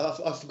don't know.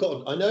 I've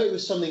forgotten. I know it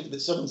was something that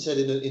someone said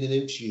in an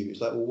interview.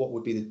 It's like, well, what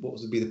would be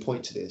the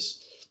point to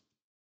this?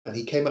 And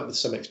he came up with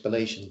some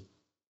explanation,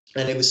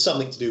 and it was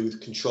something to do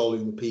with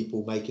controlling the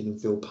people, making them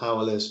feel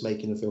powerless,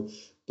 making them feel.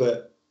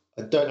 But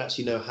I don't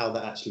actually know how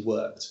that actually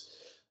worked.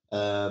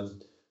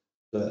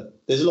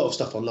 But there's a lot of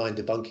stuff online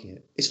debunking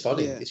it. It's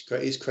funny. Yeah. It's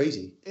great. It's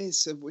crazy.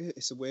 It's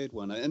a weird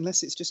one.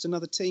 Unless it's just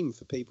another team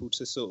for people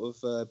to sort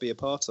of be a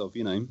part of.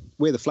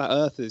 We're the flat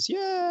earthers.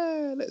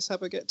 Yeah, let's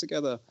have a get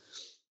together.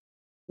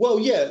 Well,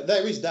 yeah,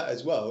 there is that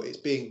as well. It's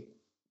being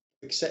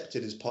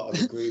accepted as part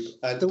of a group.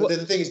 And but then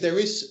the thing is, there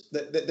is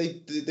that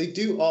they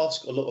do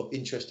ask a lot of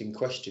interesting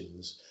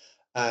questions,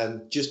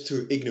 and just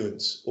through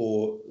ignorance,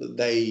 or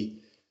they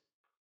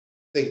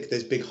think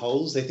there's big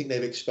holes. They think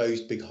they've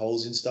exposed big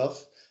holes in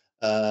stuff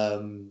where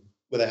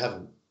they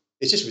haven't.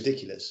 It's just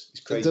ridiculous. It's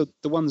crazy.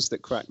 The ones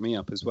that crack me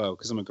up as well,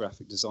 because I'm a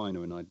graphic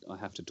designer and I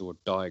have to draw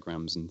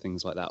diagrams and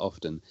things like that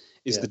often,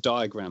 is the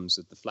diagrams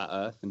of the flat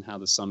Earth and how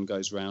the sun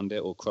goes around it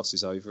or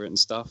crosses over it and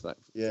stuff.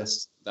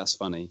 That's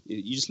funny.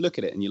 You just look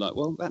at it and you're like,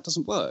 well, that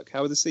doesn't work.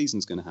 How are the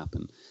seasons going to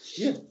happen?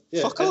 Yeah.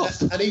 Fuck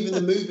off. And even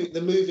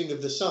the moving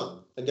of the sun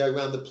and going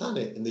around the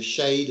planet and the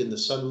shade and the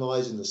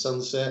sunrise and the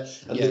sunset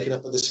and looking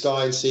up at the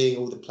sky and seeing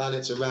all the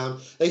planets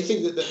around. They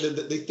think that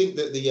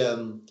the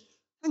hang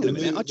on a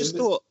minute. I just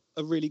thought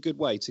a really good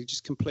way to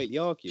just completely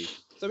argue.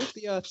 So if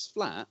the Earth's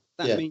flat,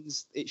 that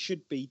means it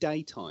should be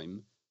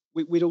daytime.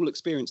 We'd all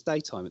experience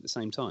daytime at the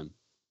same time.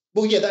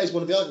 Well, yeah, that is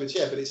one of the arguments.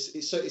 Yeah, but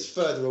it's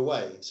further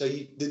away, so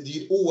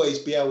you'd always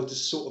be able to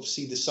sort of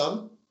see the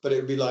sun, but it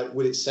would be like,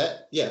 would it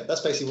set? Yeah,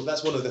 that's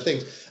one of the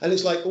things. And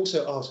it's like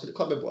also, I can't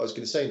remember what I was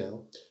going to say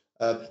now.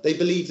 They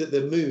believe that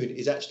the moon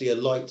is actually a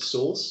light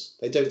source.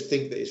 They don't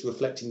think that it's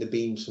reflecting the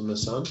beams from the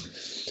sun.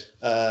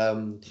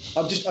 I'm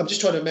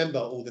just trying to remember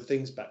all the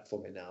things back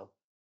from it now.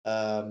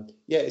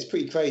 It's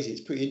pretty crazy.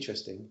 It's pretty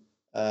interesting.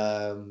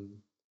 It's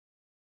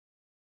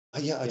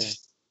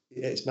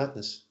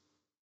madness.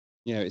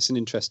 Yeah, it's an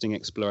interesting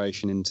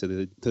exploration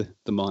into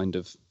the mind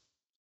of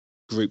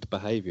group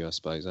behaviour, I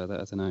suppose. I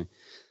don't know.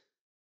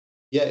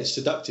 Yeah, it's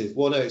seductive.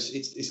 Well, no, it's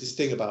this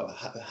thing about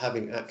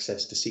having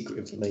access to secret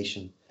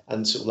information,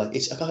 and sort of like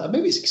it's about,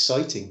 maybe it's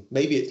exciting.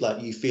 Maybe it's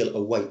like you feel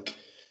awake.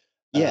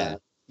 Yeah,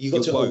 you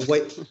got to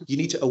awake. You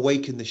need to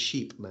awaken the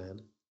sheep,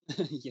 man.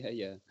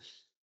 Yeah.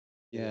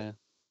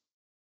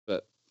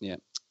 But yeah,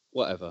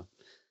 whatever.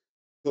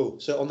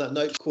 Cool. So on that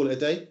note, call it a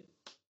day.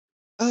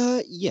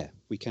 Yeah,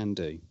 we can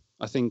do.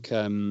 I think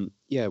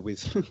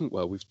we've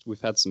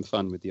had some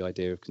fun with the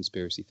idea of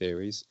conspiracy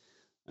theories.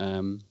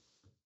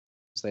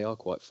 They are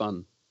quite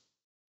fun,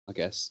 I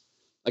guess.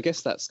 I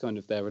guess that's kind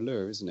of their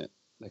allure, isn't it?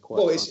 They're quite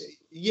fun.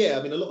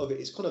 I mean, a lot of it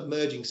is kind of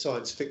merging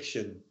science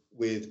fiction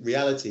with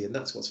reality, and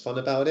that's what's fun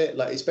about it.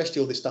 Like,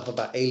 especially all this stuff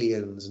about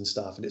aliens and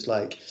stuff, and it's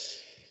like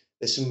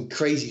there's some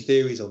crazy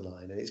theories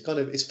online, and it's fun,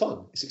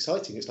 it's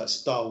exciting. It's like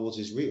Star Wars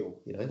is real,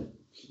 you know?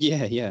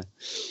 Yeah.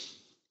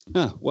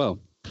 Oh, well,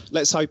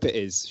 let's hope it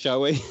is,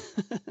 shall we?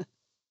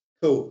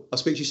 Cool. I'll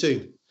speak to you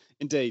soon.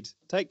 Indeed.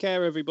 Take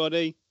care,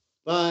 everybody.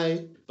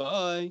 Bye.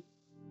 Bye.